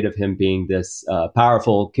afraid of him being this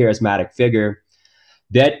powerful, charismatic figure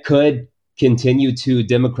that could continue to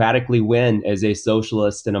democratically win as a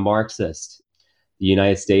socialist and a Marxist. The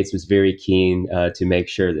United States was very keen to make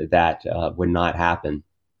sure that would not happen.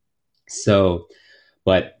 So,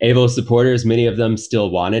 but Evo supporters, many of them still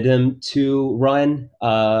wanted him to run.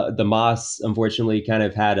 The MAS, unfortunately, kind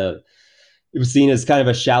of it was seen as kind of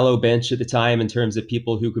a shallow bench at the time in terms of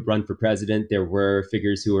people who could run for president. There were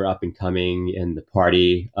figures who were up and coming in the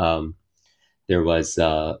party. There was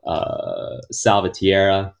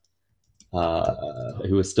Salvatierra,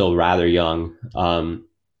 who was still rather young.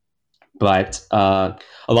 But a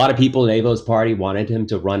lot of people in Evo's party wanted him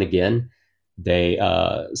to run again. They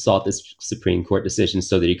sought this Supreme Court decision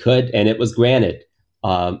so that he could, and it was granted.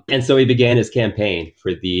 And so he began his campaign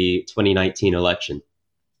for the 2019 election.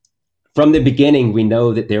 From the beginning, we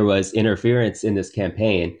know that there was interference in this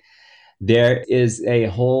campaign. There is a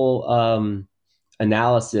whole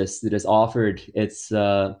analysis that is offered. It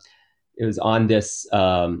was on this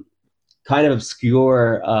kind of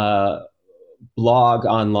obscure blog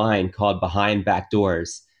online called Behind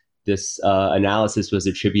Backdoors. This analysis was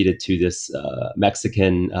attributed to this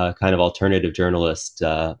Mexican kind of alternative journalist,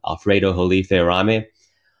 Alfredo Jolife Rame.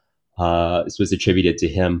 This was attributed to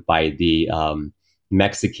him by the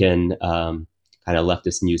Mexican kind of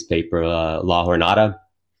leftist newspaper, La Jornada.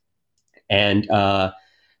 And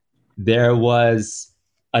there was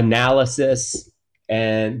analysis,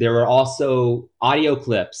 and there were also audio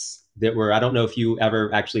clips that were, I don't know if you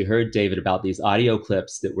ever actually heard, David, about these audio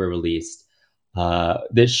clips that were released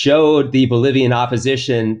that showed the Bolivian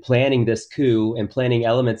opposition planning this coup and planning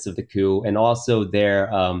elements of the coup, and also their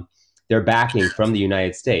backing from the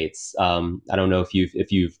United States. I don't know if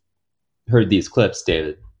you've heard these clips,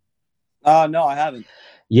 David. No, I haven't.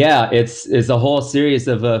 Yeah, it's a whole series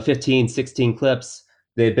of 15, 16 clips.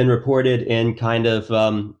 They've been reported in kind of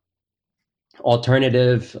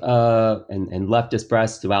alternative and leftist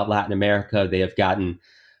press throughout Latin America. They have gotten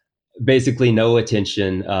basically no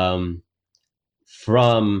attention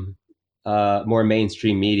from more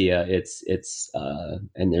mainstream media. It's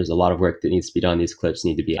and there's a lot of work that needs to be done. These clips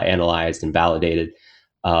need to be analyzed and validated.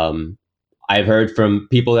 I've heard from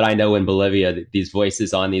people that I know in Bolivia that these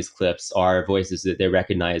voices on these clips are voices that they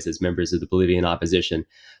recognize as members of the Bolivian opposition,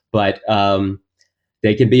 but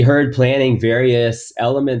they can be heard planning various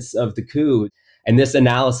elements of the coup. And this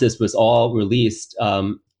analysis was all released.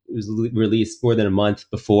 It was released more than a month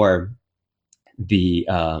before the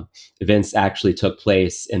events actually took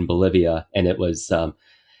place in Bolivia. And it's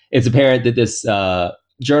apparent that this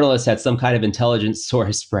journalist had some kind of intelligence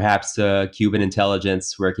source, perhaps Cuban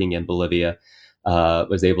intelligence working in Bolivia,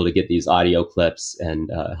 was able to get these audio clips and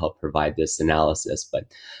help provide this analysis.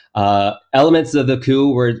 But elements of the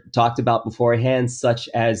coup were talked about beforehand, such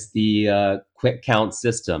as the quick count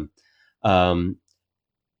system.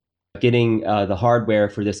 Getting the hardware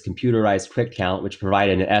for this computerized quick count, which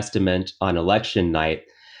provided an estimate on election night.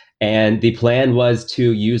 And the plan was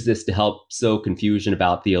to use this to help sow confusion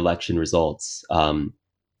about the election results,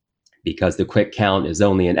 because the quick count is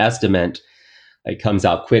only an estimate. It comes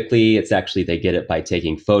out quickly. It's actually, they get it by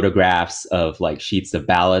taking photographs of like sheets of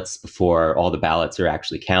ballots before all the ballots are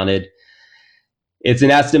actually counted. It's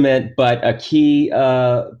an estimate, but a key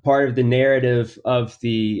part of the narrative of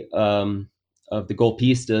the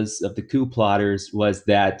golpistas, of the coup plotters, was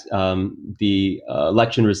that the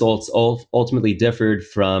election results ultimately differed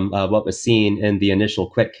from what was seen in the initial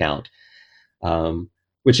quick count,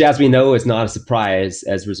 which, as we know, is not a surprise.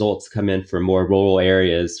 As results come in from more rural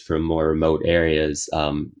areas, from more remote areas,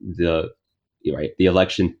 the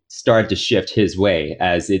election started to shift his way,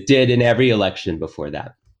 as it did in every election before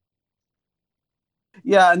that.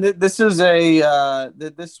 Yeah, and this was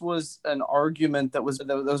an argument that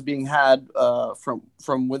was being had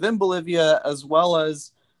from within Bolivia, as well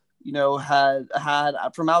as had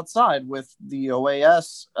from outside, with the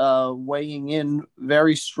OAS weighing in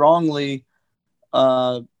very strongly,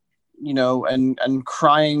 and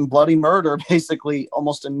crying bloody murder basically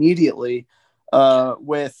almost immediately.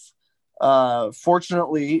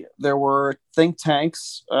 Fortunately, there were think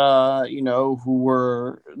tanks, who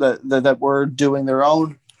were that were doing their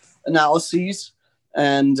own analyses,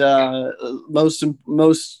 and most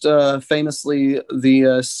famously, the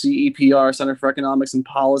CEPR, Center for Economics and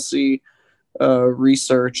Policy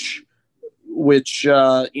Research, which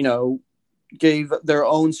gave their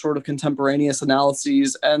own sort of contemporaneous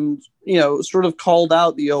analyses, and sort of called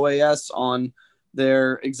out the OAS on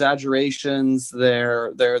their exaggerations,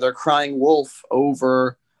 their crying wolf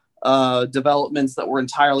over developments that were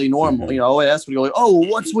entirely normal. OAS would go, "Oh,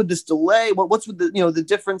 what's with this delay? What's with the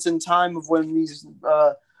difference in time of when these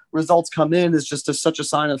results come in is just such a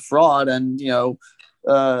sign of fraud." And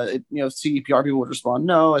CEPR people would respond,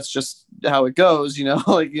 "No, it's just how it goes.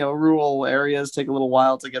 Rural areas take a little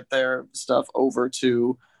while to get their stuff over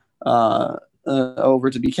to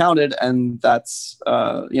be counted, and that's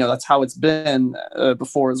how it's been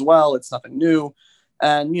before as well. It's nothing new."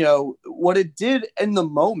 And what it did in the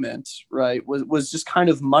moment, right, was just kind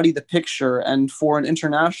of muddy the picture. And for an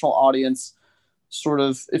international audience, sort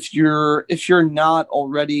of, if you're not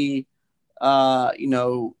already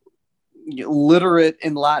literate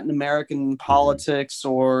in Latin American politics,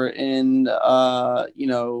 or in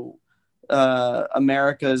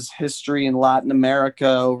America's history in Latin America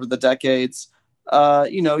over the decades,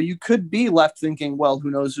 you could be left thinking, well, who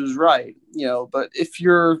knows who's right, but if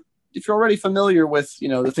you're already familiar with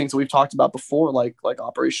the things that we've talked about before, like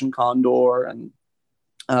Operation Condor, and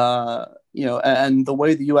and the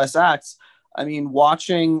way the U.S. acts. I mean,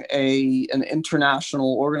 watching an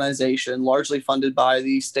international organization largely funded by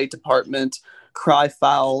the State Department cry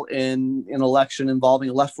foul in an election involving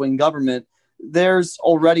a left-wing government, there's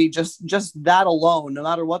already just that alone, no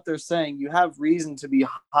matter what they're saying, you have reason to be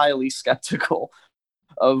highly skeptical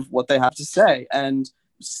of what they have to say, and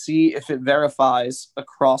see if it verifies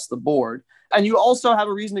across the board. And you also have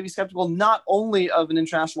a reason to be skeptical not only of an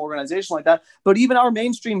international organization like that, but even our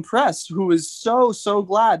mainstream press, who is so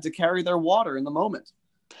glad to carry their water in the moment.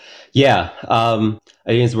 Yeah, I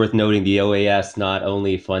think it's worth noting the OAS not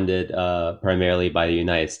only funded primarily by the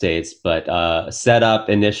United States, but set up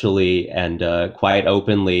initially and quite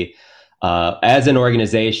openly as an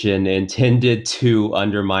organization intended to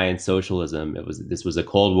undermine socialism. This was a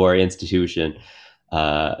Cold War institution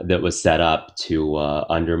that was set up to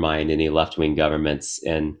undermine any left-wing governments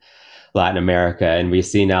in Latin America, and we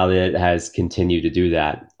see now that it has continued to do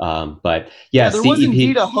that. But yeah, there was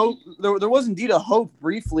indeed a hope. There was indeed a hope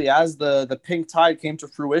briefly, as the pink tide came to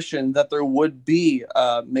fruition, that there would be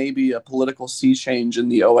maybe a political sea change in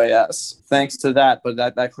the OAS thanks to that, but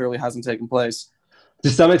that clearly hasn't taken place. To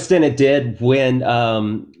some extent, it did when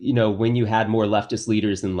when you had more leftist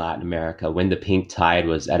leaders in Latin America, when the pink tide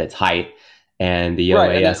was at its height. And the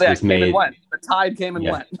OAS was made. The tide came and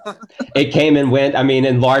went. It came and went. I mean,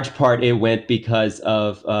 in large part, it went because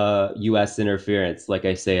of U.S. interference. Like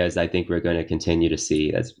I say, as I think we're going to continue to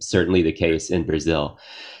see, that's certainly the case in Brazil,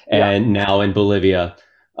 and now in Bolivia.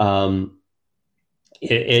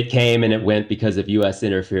 It came and it went because of U.S.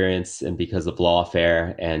 interference, and because of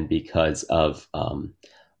lawfare, and because of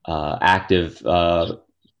active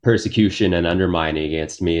persecution and undermining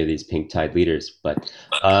against many of these pink tide leaders. But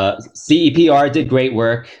CEPR did great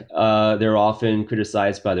work. They're often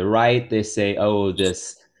criticized by the right. They say, "Oh,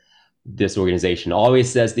 this organization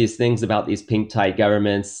always says these things about these pink tide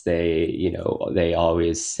governments." They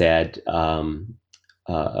always said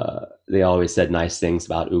nice things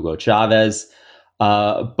about Hugo Chavez.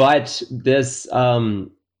 But this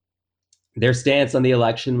Their stance on the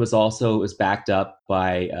election was backed up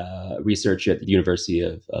by research at the University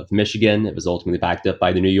of Michigan. It was ultimately backed up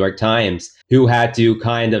by the New York Times, who had to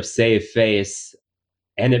kind of save face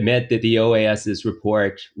and admit that the OAS's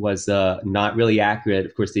report was not really accurate.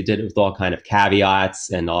 Of course, they did it with all kind of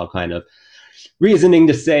caveats and all kind of reasoning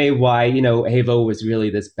to say why, AVO was really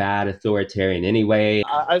this bad authoritarian anyway.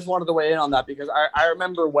 I just wanted to weigh in on that because I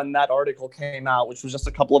remember when that article came out, which was just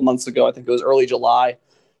a couple of months ago, I think it was early July,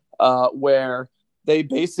 where they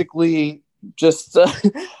basically just,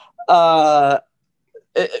 rather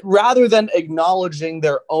than acknowledging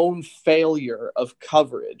their own failure of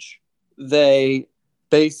coverage, they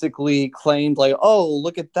basically claimed like, oh,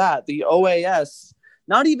 look at that. The OAS,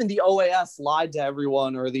 not even the OAS lied to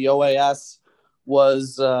everyone, or the OAS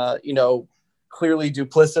was, clearly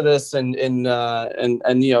duplicitous and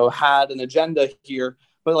had an agenda here.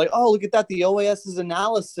 But like, oh, look at that. The OAS's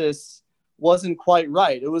analysis wasn't quite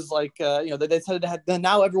right. It was like, they said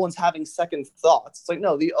now everyone's having second thoughts. It's like,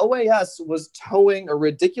 no, the OAS was towing a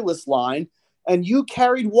ridiculous line and you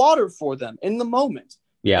carried water for them in the moment.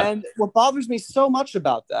 Yeah. And what bothers me so much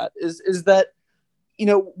about that is that,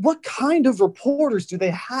 what kind of reporters do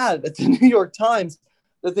they have at the New York Times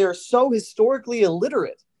that they're so historically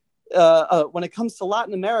illiterate when it comes to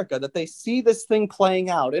Latin America, that they see this thing playing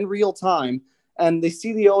out in real time and they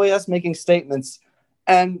see the OAS making statements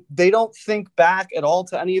and they don't think back at all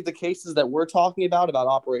to any of the cases that we're talking about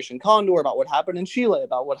Operation Condor, about what happened in Chile,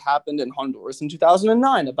 about what happened in Honduras in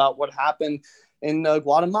 2009, about what happened in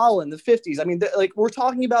Guatemala in the 50s. I mean, we're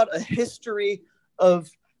talking about a history of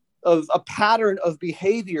a pattern of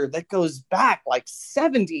behavior that goes back like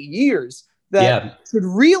 70 years that should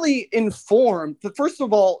really inform that, first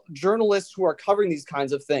of all, journalists who are covering these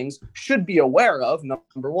kinds of things should be aware of,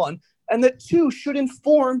 number one, and that two, should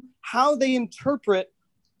inform how they interpret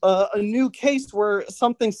a new case where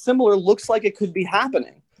something similar looks like it could be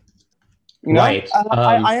happening. Right.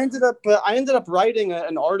 I ended up writing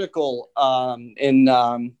an article in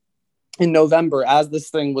November as this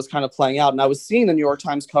thing was kind of playing out, and I was seeing the New York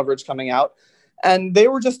Times coverage coming out, and they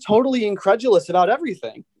were just totally incredulous about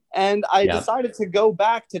everything. And I decided to go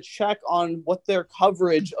back to check on what their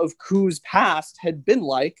coverage of coups past had been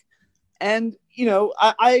like. And,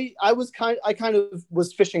 I kind of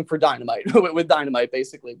was fishing for dynamite with dynamite,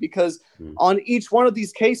 basically, because on each one of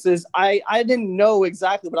these cases, I didn't know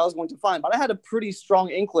exactly what I was going to find, but I had a pretty strong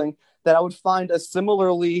inkling that I would find a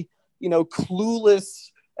similarly, clueless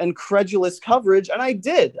and credulous coverage. And I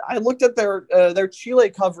did. I looked at their Chile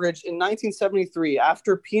coverage in 1973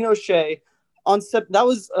 after Pinochet on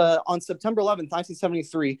September 11th,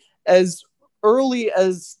 1973, as early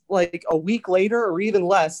as like a week later or even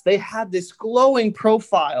less, they had this glowing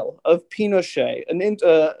profile of Pinochet, and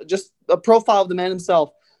just a profile of the man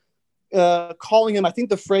himself, calling him, I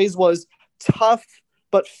think the phrase was tough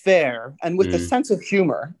but fair and with a sense of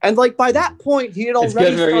humor. And like by that point, he had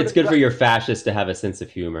already It's good for your fascists to have a sense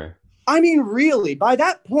of humor. I mean, really, by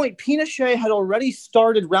that point, Pinochet had already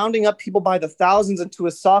started rounding up people by the thousands into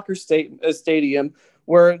a soccer stadium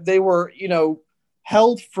where they were,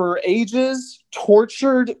 held for ages,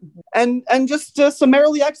 tortured, and just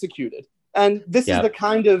summarily executed. And this is the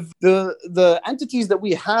kind of the entities that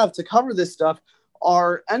we have to cover this stuff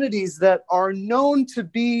are entities that are known to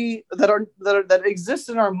be that exist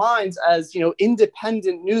in our minds as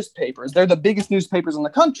independent newspapers. They're the biggest newspapers in the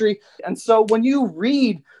country, and so when you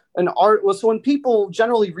read so when people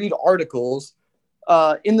generally read articles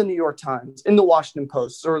in the New York Times, in the Washington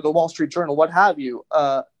Post, or the Wall Street Journal, what have you,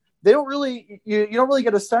 they don't really you don't really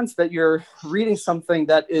get a sense that you're reading something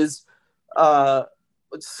that is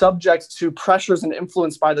subject to pressures and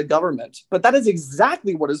influenced by the government. But that is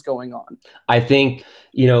exactly what is going on. I think,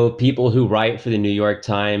 people who write for the New York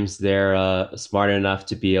Times, they're smart enough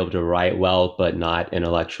to be able to write well, but not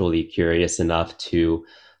intellectually curious enough to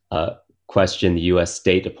question the U.S.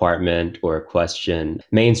 State Department or question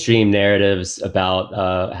mainstream narratives about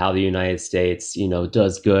how the United States,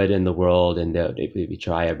 does good in the world, and that we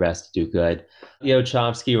try our best to do good.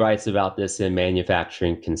 Chomsky writes about this in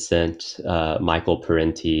Manufacturing Consent. Michael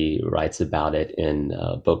Parenti writes about it in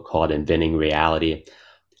a book called Inventing Reality.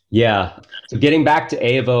 Yeah. So getting back to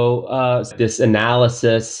AVO, this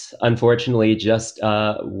analysis, unfortunately, just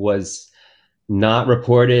was not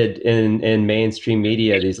reported in mainstream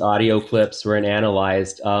media. These audio clips weren't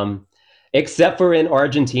analyzed, except for in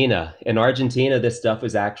Argentina. In Argentina, this stuff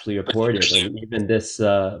was actually reported, and even this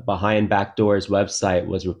Behind Back Doors website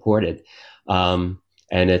was reported. And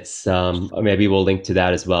it's maybe we'll link to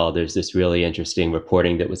that as well. There's this really interesting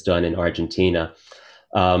reporting that was done in Argentina.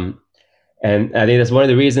 And I think that's one of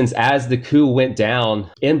the reasons, as the coup went down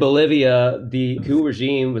in Bolivia, the coup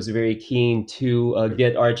regime was very keen to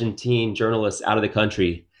get Argentine journalists out of the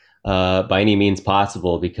country by any means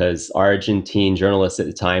possible, because Argentine journalists at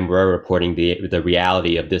the time were reporting the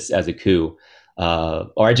reality of this as a coup.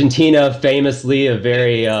 Argentina, famously, a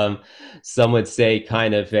very, some would say,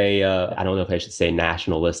 kind of I don't know if I should say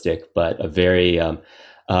nationalistic, but a very,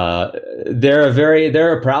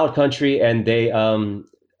 they're a proud country, and they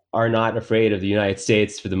are not afraid of the United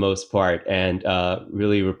States for the most part, and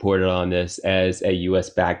really reported on this as a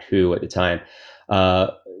U.S.-backed coup at the time.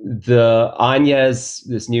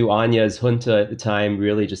 This new Áñez junta at the time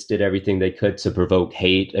really just did everything they could to provoke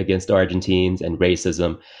hate against Argentines and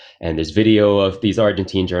racism. And there's video of these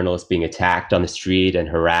Argentine journalists being attacked on the street and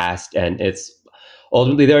harassed. And it's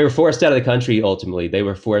ultimately, they were forced out of the country. Ultimately, they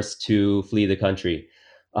were forced to flee the country.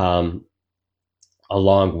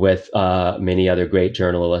 Along with many other great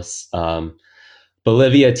journalists.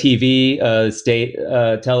 Bolivia TV, state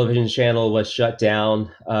television channel, was shut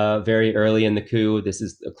down very early in the coup. This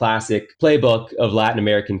is a classic playbook of Latin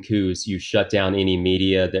American coups. You shut down any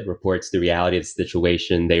media that reports the reality of the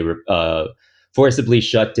situation. They forcibly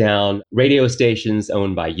shut down radio stations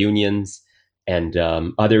owned by unions and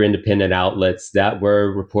other independent outlets that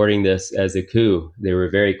were reporting this as a coup. They were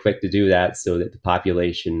very quick to do that so that the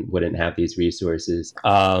population wouldn't have these resources.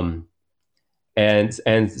 And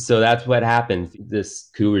so that's what happened.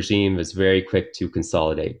 This coup regime was very quick to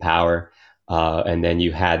consolidate power. And then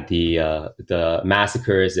you had the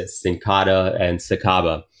massacres at Sincada and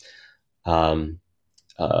Sacaba,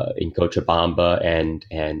 in Cochabamba and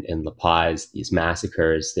in La Paz, these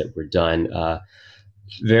massacres that were done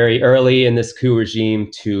very early in this coup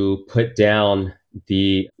regime to put down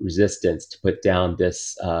the resistance, to put down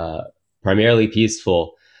this primarily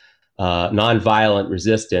peaceful, nonviolent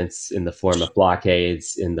resistance in the form of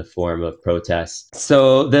blockades, in the form of protests.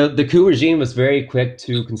 So the coup regime was very quick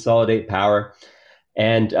to consolidate power.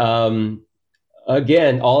 And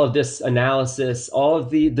again, all of this analysis, all of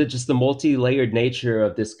the just the multi-layered nature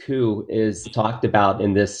of this coup is talked about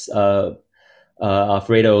in this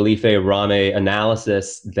Alfredo Olife Rame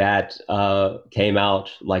analysis that came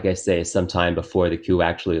out, like I say, sometime before the coup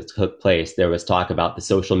actually took place. There was talk about the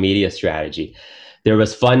social media strategy. There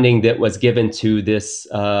was funding that was given to this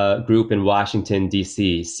group in Washington,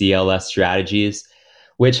 D.C., CLS Strategies,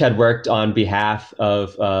 which had worked on behalf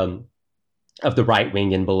of the right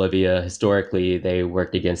wing in Bolivia. Historically, they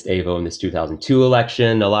worked against Evo in this 2002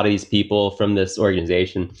 election. A lot of these people from this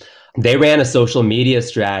organization, they ran a social media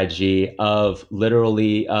strategy of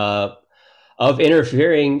literally of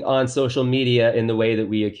interfering on social media in the way that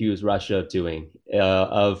we accuse Russia of doing,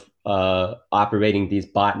 of operating these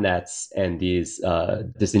botnets and these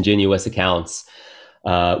disingenuous accounts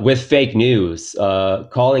with fake news,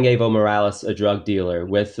 calling Evo Morales a drug dealer,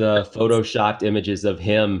 with photoshopped images of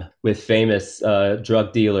him with famous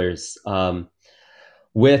drug dealers,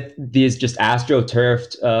 with these just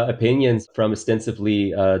astroturfed opinions from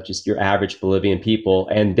ostensibly just your average Bolivian people.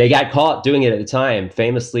 And they got caught doing it at the time.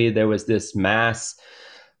 Famously, there was this mass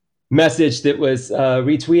message that was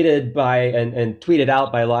retweeted by and tweeted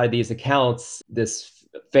out by a lot of these accounts. This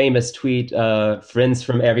famous tweet, friends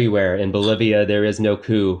from everywhere in Bolivia, there is no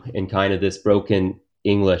coup, in kind of this broken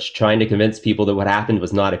English, trying to convince people that what happened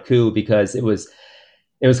was not a coup, because it was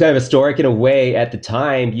kind of historic in a way. At the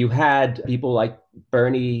time, you had people like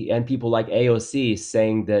Bernie and people like AOC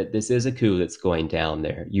saying that this is a coup that's going down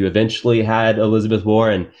there. You eventually had Elizabeth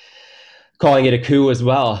Warren calling it a coup as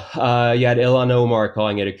well. You had Ilhan Omar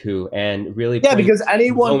calling it a coup, and really because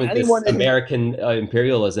anyone American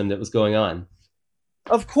imperialism that was going on.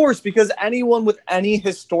 Of course, because anyone with any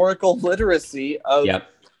historical literacy of,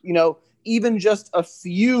 even just a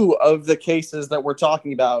few of the cases that we're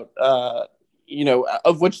talking about,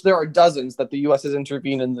 of which there are dozens that the U.S. has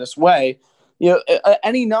intervened in this way,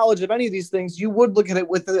 any knowledge of any of these things, you would look at it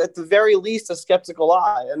with, at the very least, a skeptical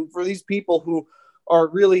eye. And for these people who are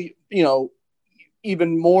really,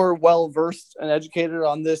 even more well-versed and educated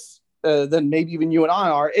on this than maybe even you and I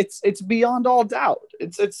are, it's beyond all doubt.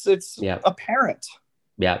 It's apparent.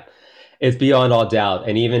 Yeah, it's beyond all doubt.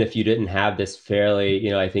 And even if you didn't have this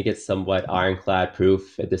fairly, I think it's somewhat ironclad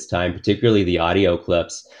proof at this time, particularly the audio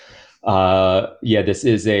clips. This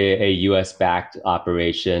is a U.S.-backed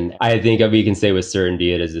operation. I think we can say with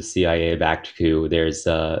certainty it is a CIA-backed coup. There's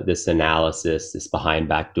this analysis, this behind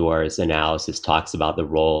back doors analysis, talks about the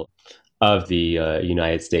role of the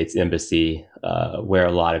United States Embassy, where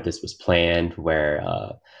a lot of this was planned, where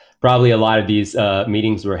probably a lot of these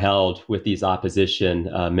meetings were held with these opposition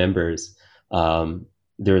members.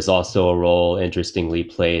 There's also a role, interestingly,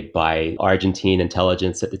 played by Argentine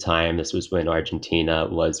intelligence at the time. This was when Argentina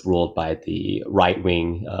was ruled by the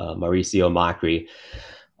right-wing Mauricio Macri,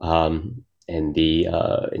 and the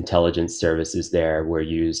intelligence services there were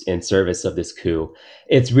used in service of this coup.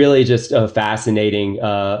 It's really just a fascinating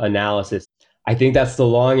analysis. I think that's the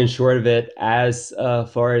long and short of it. As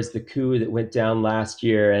far as the coup that went down last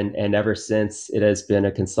year, and ever since, it has been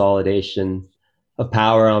a consolidation of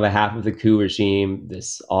power on behalf of the coup regime,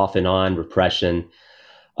 this off and on repression,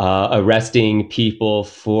 arresting people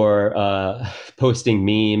for posting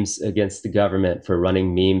memes against the government, for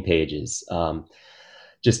running meme pages.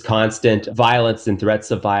 Just constant violence and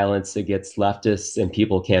threats of violence against leftists and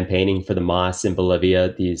people campaigning for the MAS in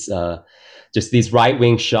Bolivia. These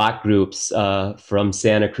right-wing shock groups from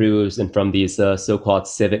Santa Cruz and from these so-called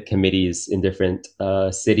civic committees in different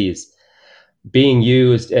cities, being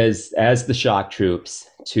used as the shock troops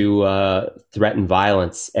to threaten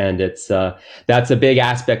violence. And that's a big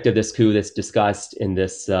aspect of this coup that's discussed in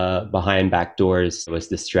this behind back doors, was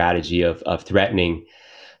the strategy of threatening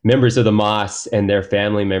members of the MAS and their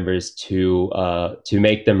family members to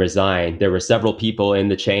make them resign. There were several people in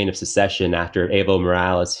the chain of succession after Evo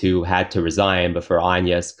Morales who had to resign before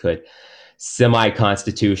Áñez could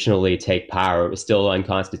semi-constitutionally take power. It was still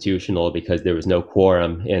unconstitutional because there was no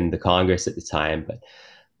quorum in the Congress at the time, but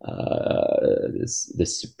the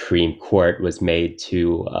Supreme Court was made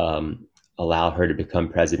to allow her to become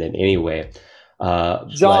president anyway.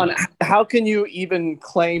 John, how can you even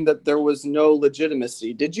claim that there was no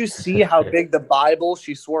legitimacy? Did you see how big the Bible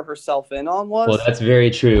she swore herself in on was? Well, that's very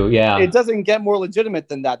true. Yeah. It doesn't get more legitimate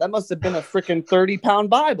than that. That must have been a freaking 30-pound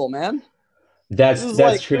Bible, man. That's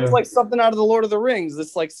true. It was like something out of the Lord of the Rings,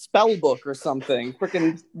 this like spell book or something.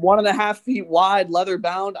 Freaking 1.5 feet wide, leather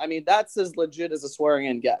bound. I mean, that's as legit as a swearing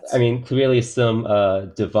in gets. I mean, clearly some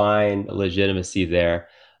divine legitimacy there.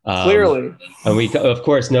 Clearly. And we, of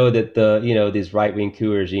course, know that these right-wing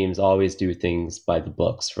coup regimes always do things by the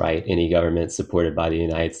books, right? Any government supported by the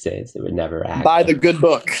United States, they would never act by the good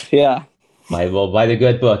book. Yeah. By the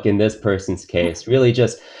good book in this person's case. Really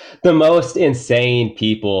just the most insane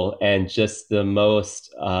people and just the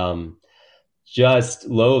most just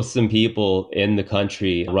loathsome people in the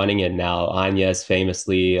country running it now. Áñez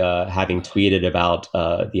famously having tweeted about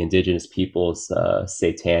the indigenous people's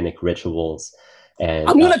satanic rituals. And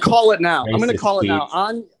I'm going to call it now.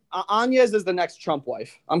 Áñez is the next Trump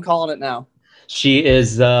wife. I'm calling it now. She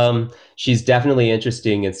is. She's definitely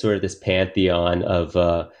interesting in sort of this pantheon of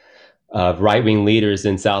right-wing leaders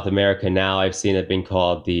in South America now. I've seen it being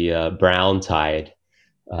called the brown tide,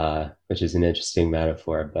 which is an interesting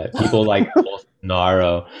metaphor. But people like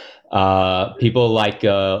Bolsonaro, people like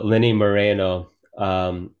Lenín Moreno,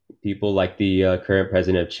 people like the current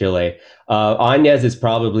president of Chile. Áñez is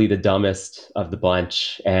probably the dumbest of the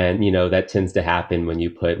bunch. And, that tends to happen when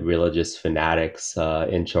you put religious fanatics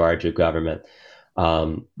in charge of government.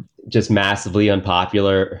 Just massively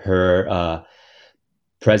unpopular. Her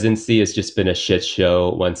presidency has just been a shit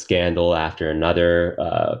show, one scandal after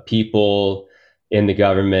another. People in the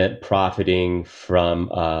government profiting from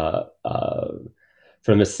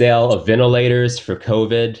the sale of ventilators for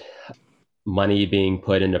COVID, money being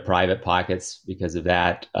put into private pockets because of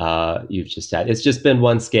that. It's just been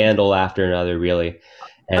one scandal after another, really.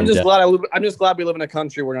 And I'm just glad we live in a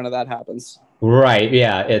country where none of that happens. Right.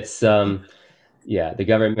 Yeah. It's the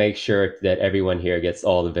government makes sure that everyone here gets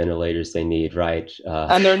all the ventilators they need. Right.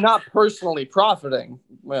 And they're not personally profiting.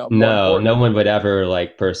 Well, no one would ever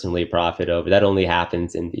personally profit over that. Only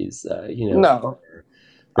happens in these, No.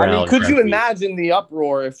 I mean, could you imagine the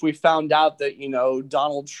uproar if we found out that,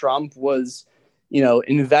 Donald Trump was,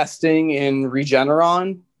 investing in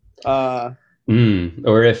Regeneron? Or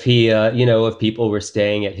if he, if people were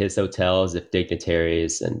staying at his hotels, if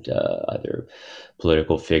dignitaries and other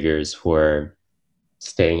political figures were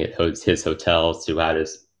staying at his hotels throughout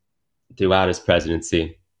his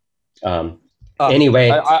presidency. Anyway,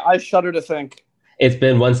 I shudder to think. It's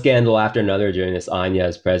been one scandal after another during this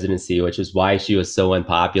Áñez presidency, which is why she was so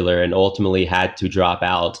unpopular and ultimately had to drop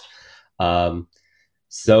out,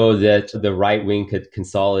 so that the right wing could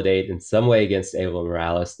consolidate in some way against Evo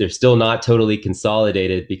Morales. They're still not totally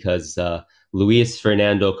consolidated because Luis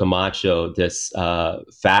Fernando Camacho, this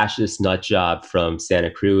fascist nutjob from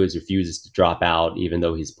Santa Cruz, refuses to drop out, even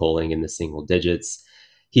though he's polling in the single digits.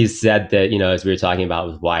 He's said that, as we were talking about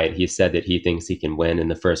with Wyatt, he said that he thinks he can win in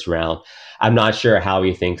the first round. I'm not sure how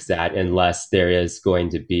he thinks that unless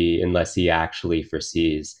he actually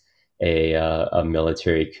foresees a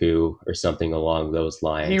military coup or something along those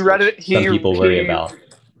lines. He read it. Some people worry about.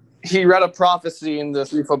 He read a prophecy in the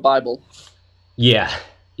 3-foot Bible. Yeah.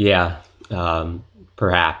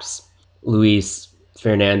 perhaps. Luis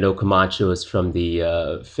Fernando Camacho is from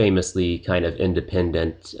the famously kind of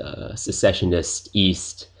independent secessionist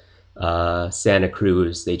East. Santa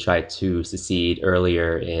Cruz, they tried to secede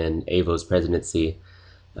earlier in Evo's presidency.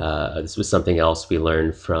 This was something else we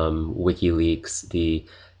learned from WikiLeaks. The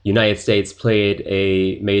United States played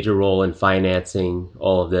a major role in financing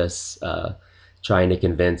all of this, trying to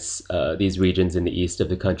convince these regions in the east of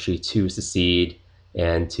the country to secede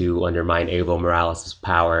and to undermine Evo Morales'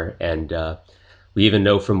 power. And we even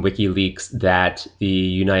know from WikiLeaks that the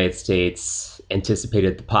United States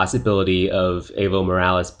anticipated the possibility of Evo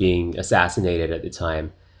Morales being assassinated at the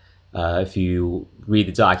time. If you read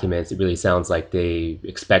the documents, it really sounds like they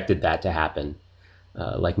expected that to happen.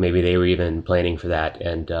 Like maybe they were even planning for that.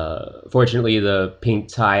 And fortunately, the pink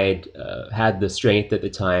tide had the strength at the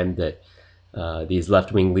time that these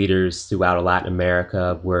left-wing leaders throughout Latin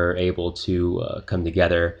America were able to come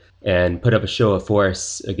together and put up a show of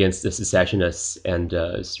force against the secessionists and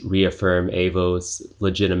reaffirm Evo's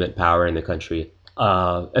legitimate power in the country.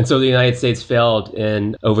 And so the United States failed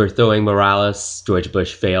in overthrowing Morales. George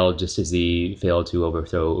Bush failed just as he failed to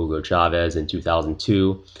overthrow Hugo Chavez in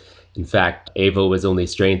 2002. In fact, Evo was only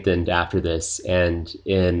strengthened after this. And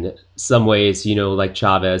in some ways, like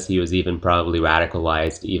Chavez, he was even probably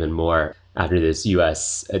radicalized even more after this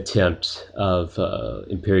U.S. attempt of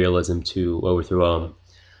imperialism to overthrow him.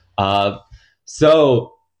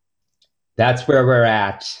 So that's where we're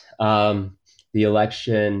at. The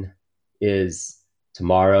election is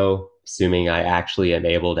tomorrow, assuming I actually am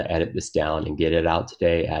able to edit this down and get it out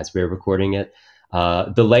today as we're recording it.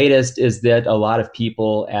 The latest is that a lot of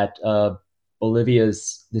people at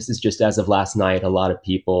Bolivia's, this is just as of last night, a lot of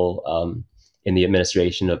people in the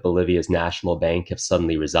administration of Bolivia's national bank have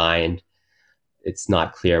suddenly resigned. It's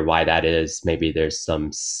not clear why that is. Maybe there's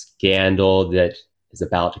some scandal that is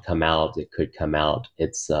about to come out. It could come out.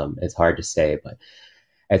 It's hard to say, but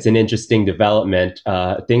it's an interesting development.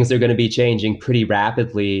 Things are going to be changing pretty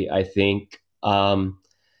rapidly, I think.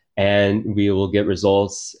 And we will get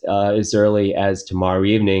results as early as tomorrow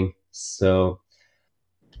evening. So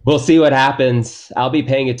we'll see what happens. I'll be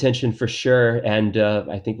paying attention for sure, and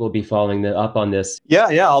I think we'll be following up on this. Yeah.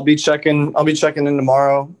 I'll be checking in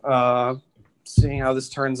tomorrow, seeing how this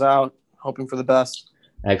turns out. Hoping for the best.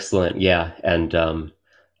 Excellent. Yeah, and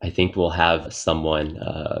I think we'll have someone,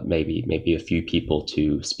 maybe a few people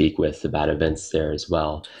to speak with about events there as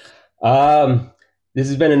well. This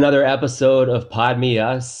has been another episode of Pod Me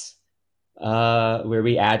Us, where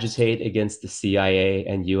we agitate against the CIA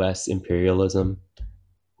and U.S. imperialism.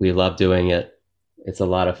 We love doing it. It's a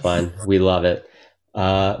lot of fun. We love it.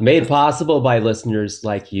 Made possible by listeners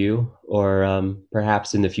like you, or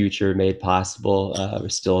perhaps in the future made possible. We're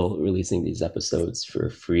still releasing these episodes for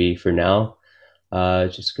free for now,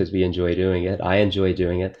 just because we enjoy doing it. I enjoy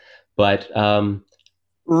doing it. But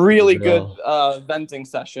really good venting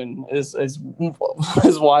session is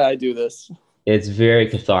why I do this. It's very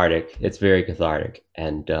cathartic.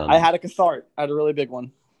 And I had a cathartic. I had a really big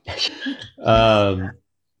one.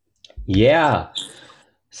 Yeah.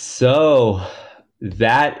 So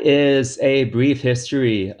that is a brief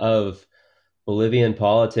history of Bolivian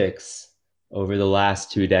politics over the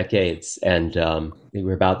last 2 decades. And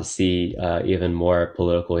we're about to see even more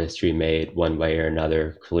political history made one way or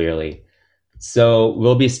another, clearly. So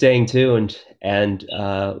we'll be staying tuned, and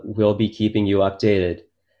we'll be keeping you updated.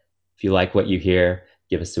 If you like what you hear,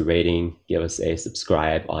 give us a rating, give us a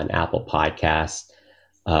subscribe on Apple Podcasts,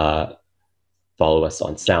 follow us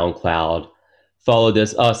on SoundCloud, follow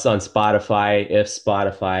us on Spotify if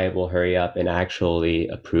Spotify will hurry up and actually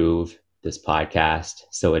approve this podcast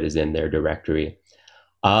so it is in their directory.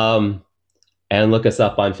 And look us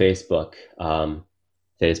up on Facebook.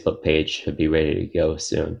 Facebook page should be ready to go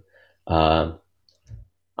soon. I'm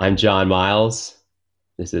John Miles.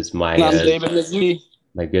 This is my David Mizuki.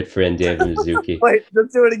 My good friend David Mizuki. Wait,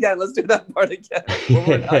 let's do it again. Let's do that part again. Where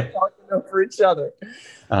we're not talking over each other.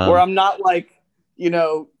 Where I'm not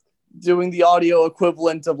doing the audio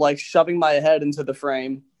equivalent of shoving my head into the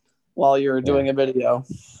frame while you're doing a video.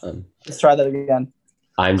 Let's try that again.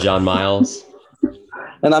 I'm John Miles.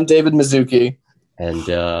 And I'm David Mizuki. And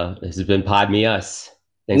this has been Pod Me Us.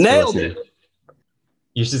 Thanks Nailed for listening.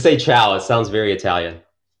 You should say ciao. It sounds very Italian.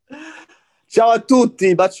 Ciao a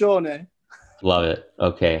tutti, bacione. Love it.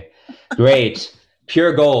 Okay. Great.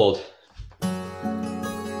 Pure gold.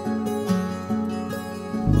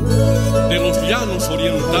 De los llanos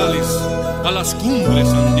orientales a las cumbres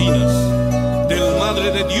andinas, del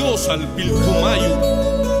Madre de Dios al Pilcomayo,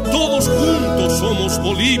 todos juntos somos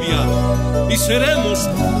Bolivia y seremos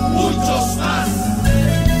muchos más.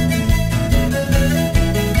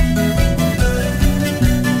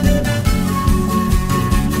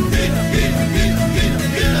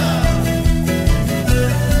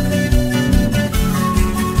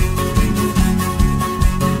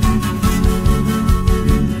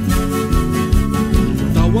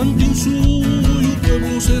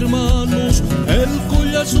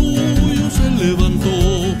 collar suyo se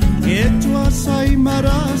levantó. Quechuas,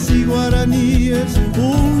 aymaras y guaraníes,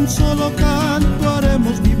 un solo canto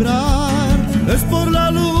haremos vibrar. Es por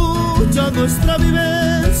la lucha nuestra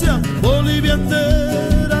vivencia, Bolivia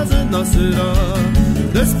entera renacerá.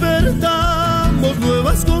 Despertamos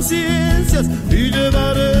nuevas conciencias y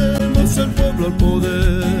llevaremos el pueblo al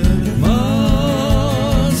poder.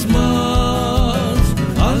 Más,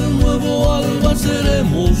 al nuevo alba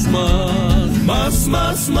seremos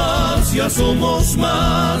más, ya somos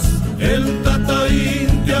más. El Tata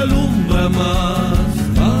Inti alumbra más,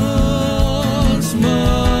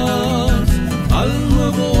 al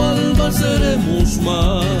nuevo alba seremos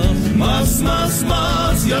más,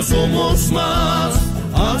 ya somos más.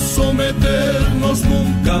 A someternos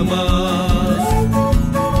nunca más.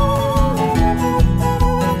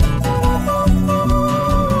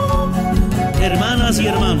 Hermanas y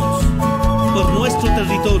hermanos, por nuestro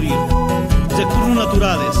territorio, recursos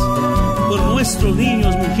naturales, por nuestros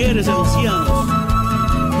niños, mujeres y ancianos,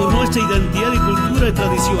 por nuestra identidad y cultura y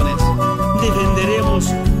tradiciones,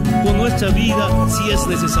 defenderemos con nuestra vida si es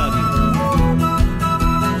necesario.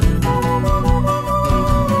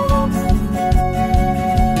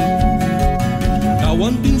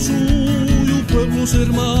 Aguanten suyo, pueblos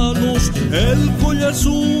hermanos, el collar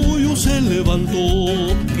suyo se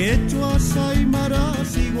levantó. Quechuas,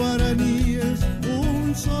 aymaras y guaraníes,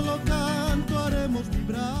 un solo canto haremos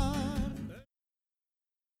vibrar.